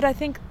women too, but I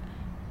think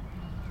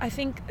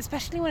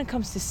especially when it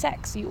comes to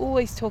sex, you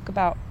always talk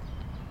about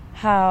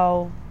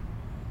how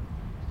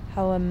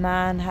a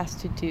man has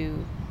to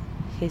do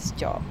his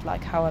job,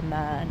 like how a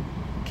man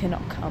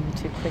cannot come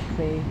too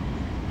quickly,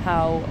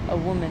 how a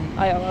woman,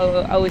 I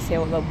always say,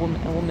 well, a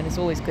woman is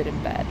always good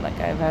in bed. Like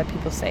I've heard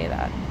people say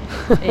that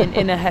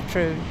in a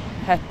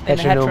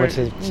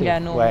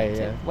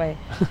heteronormative way.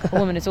 A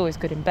woman is always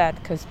good in bed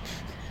because,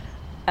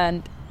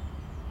 and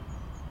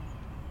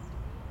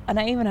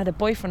I even had a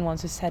boyfriend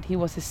once who said he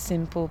was a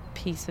simple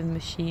piece of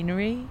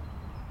machinery,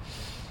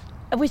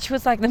 which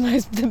was like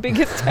the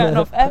biggest turn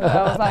off ever.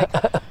 I was like,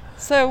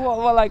 so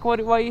why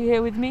are you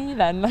here with me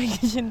then? Like,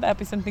 shouldn't that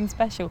be something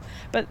special?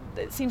 But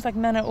it seems like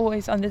men are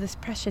always under this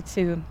pressure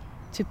to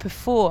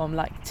perform,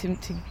 like to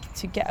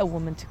get a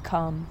woman to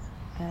come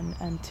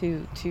and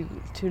to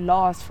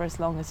last for as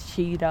long as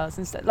she does,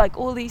 instead, like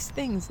all these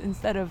things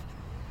instead of.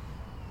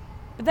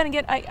 But then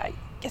again, I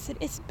guess it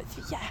is. But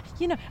yeah,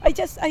 I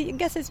guess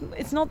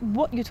it's not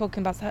what you're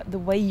talking about, it's the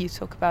way you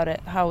talk about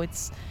it. How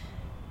it's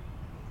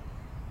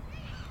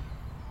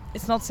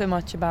not so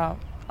much about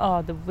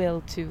the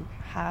will to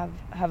have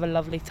a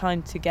lovely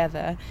time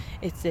together.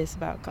 It's this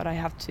about, God, I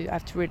have to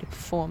really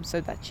perform so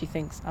that she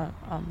thinks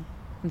I'm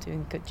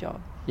doing a good job.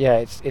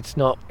 Yeah, it's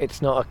not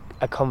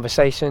a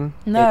conversation.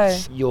 No.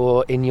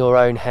 You're in your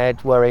own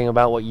head worrying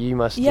about what you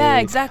must do. Yeah,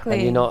 exactly.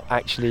 And you're not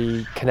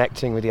actually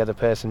connecting with the other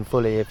person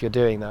fully if you're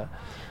doing that.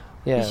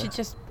 Yeah. You should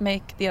just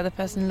make the other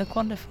person look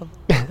wonderful.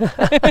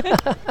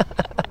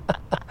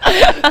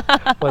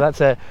 Well,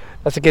 that's a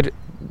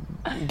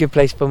good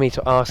place for me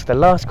to ask the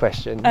last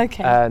question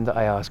that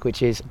I ask,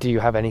 which is, do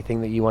you have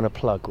anything that you want to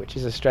plug? Which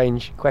is a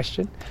strange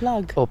question.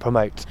 Plug or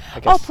promote,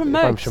 I guess. Oh,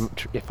 promote.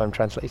 If I'm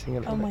translating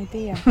a little bit. Oh my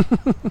dear.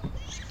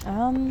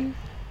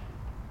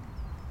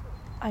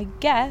 I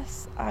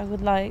guess I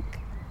would like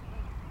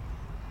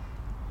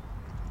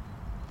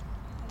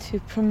to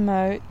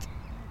promote.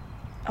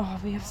 Oh,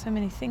 we have so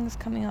many things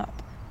coming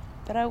up,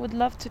 but I would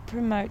love to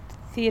promote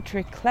Theatre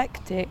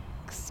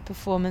Eclectic's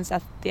performance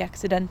at the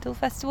Accidental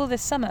Festival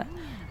this summer.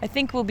 I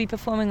think we'll be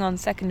performing on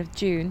 2nd of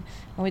June,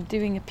 and we're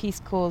doing a piece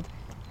called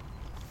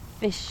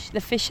The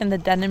Fish and the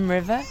Denim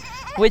River,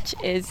 which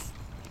is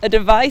a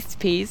devised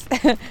piece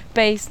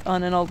based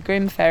on an old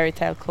Grimm fairy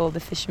tale called The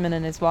Fisherman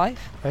and His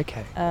Wife.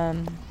 Okay.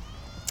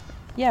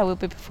 We'll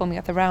be performing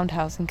at the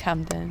Roundhouse in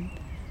Camden.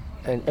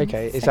 And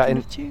is that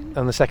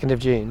on the 2nd of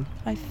June?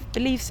 I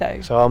believe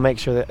so. So I'll make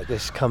sure that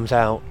this comes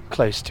out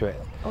close to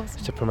it.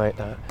 Awesome. To promote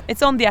that.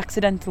 It's on the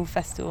Accidental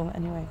Festival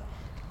anyway.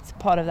 It's a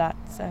part of that,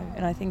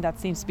 and I think that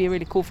seems to be a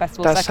really cool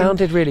festival. That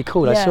sounded really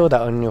cool. Yeah. I saw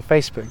that on your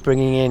Facebook,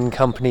 bringing in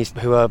companies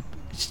who are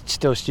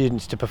still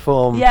students to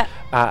perform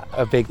at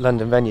a big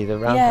London venue, the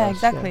Roundhouse. Yeah,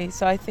 exactly.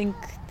 So I think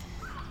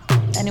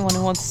anyone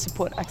who wants to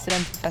support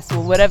Accidental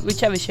Festival,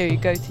 whichever show you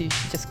go to, you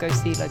should just go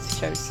see loads of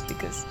shows,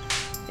 because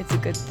it's a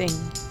good thing.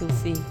 You'll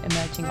see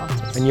emerging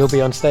artists. And you'll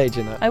be on stage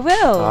in that? I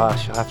will. I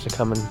shall have to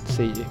come and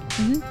see you.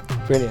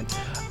 Mm-hmm. Brilliant.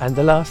 And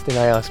the last thing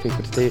I ask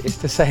people to do is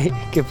to say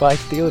goodbye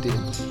to the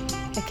audience.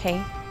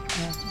 Okay.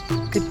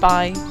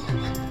 Goodbye.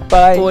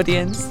 Bye.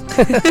 Audience.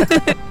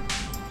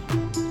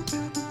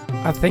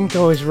 I think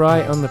I was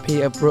right on the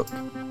Peter Brook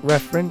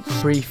reference.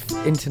 Brief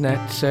internet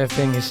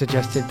surfing has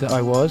suggested that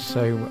I was,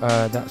 so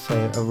that's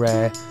a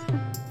rare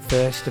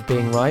first of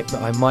being right,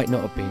 but I might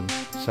not have been.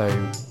 So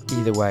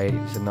either way,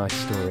 it's a nice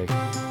story.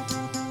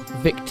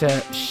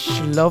 Victor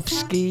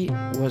Shklovsky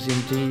was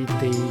indeed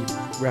the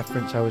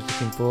reference I was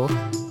looking for.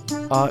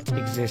 Art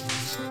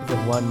exists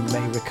that one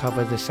may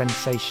recover the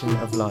sensation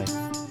of life.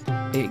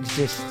 It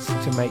exists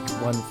to make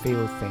one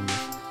feel things,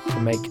 to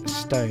make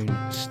stone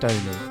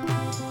stony.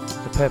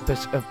 The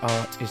purpose of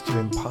art is to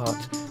impart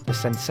the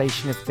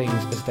sensation of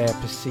things as they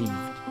are perceived,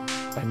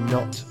 and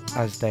not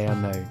as they are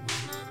known.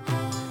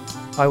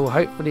 I will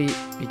hopefully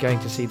be going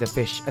to see The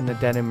Fish and the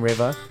Denim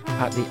River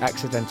at the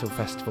Accidental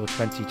Festival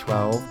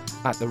 2012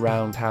 at the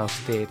Roundhouse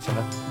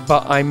Theatre,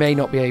 but I may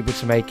not be able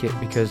to make it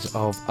because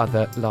of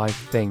other live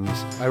things.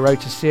 I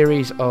wrote a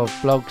series of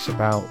blogs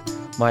about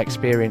my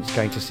experience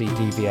going to see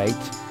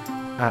DV8,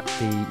 at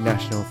the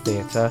National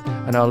Theatre,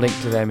 and I'll link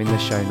to them in the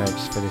show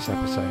notes for this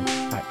episode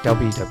at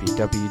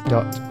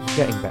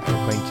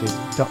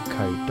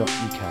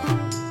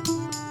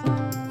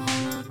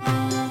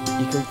www.gettingbetteracquainted.co.uk.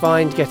 You can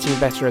find Getting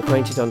Better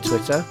Acquainted on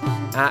Twitter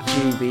at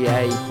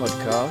GBA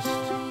Podcast.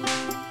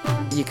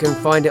 You can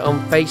find it on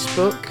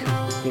Facebook.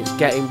 It's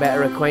Getting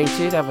Better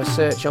Acquainted. Have a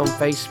search on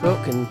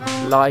Facebook and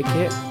like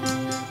it.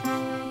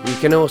 You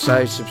can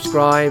also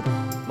subscribe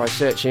by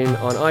searching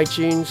on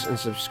iTunes and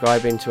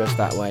subscribing to us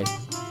that way.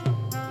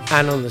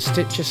 And on the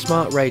Stitcher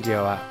Smart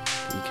Radio app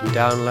that you can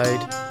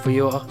download for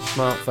your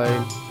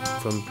smartphone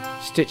from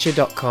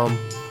Stitcher.com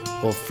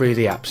or through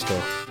the App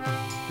Store.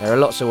 There are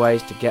lots of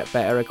ways to get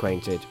better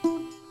acquainted.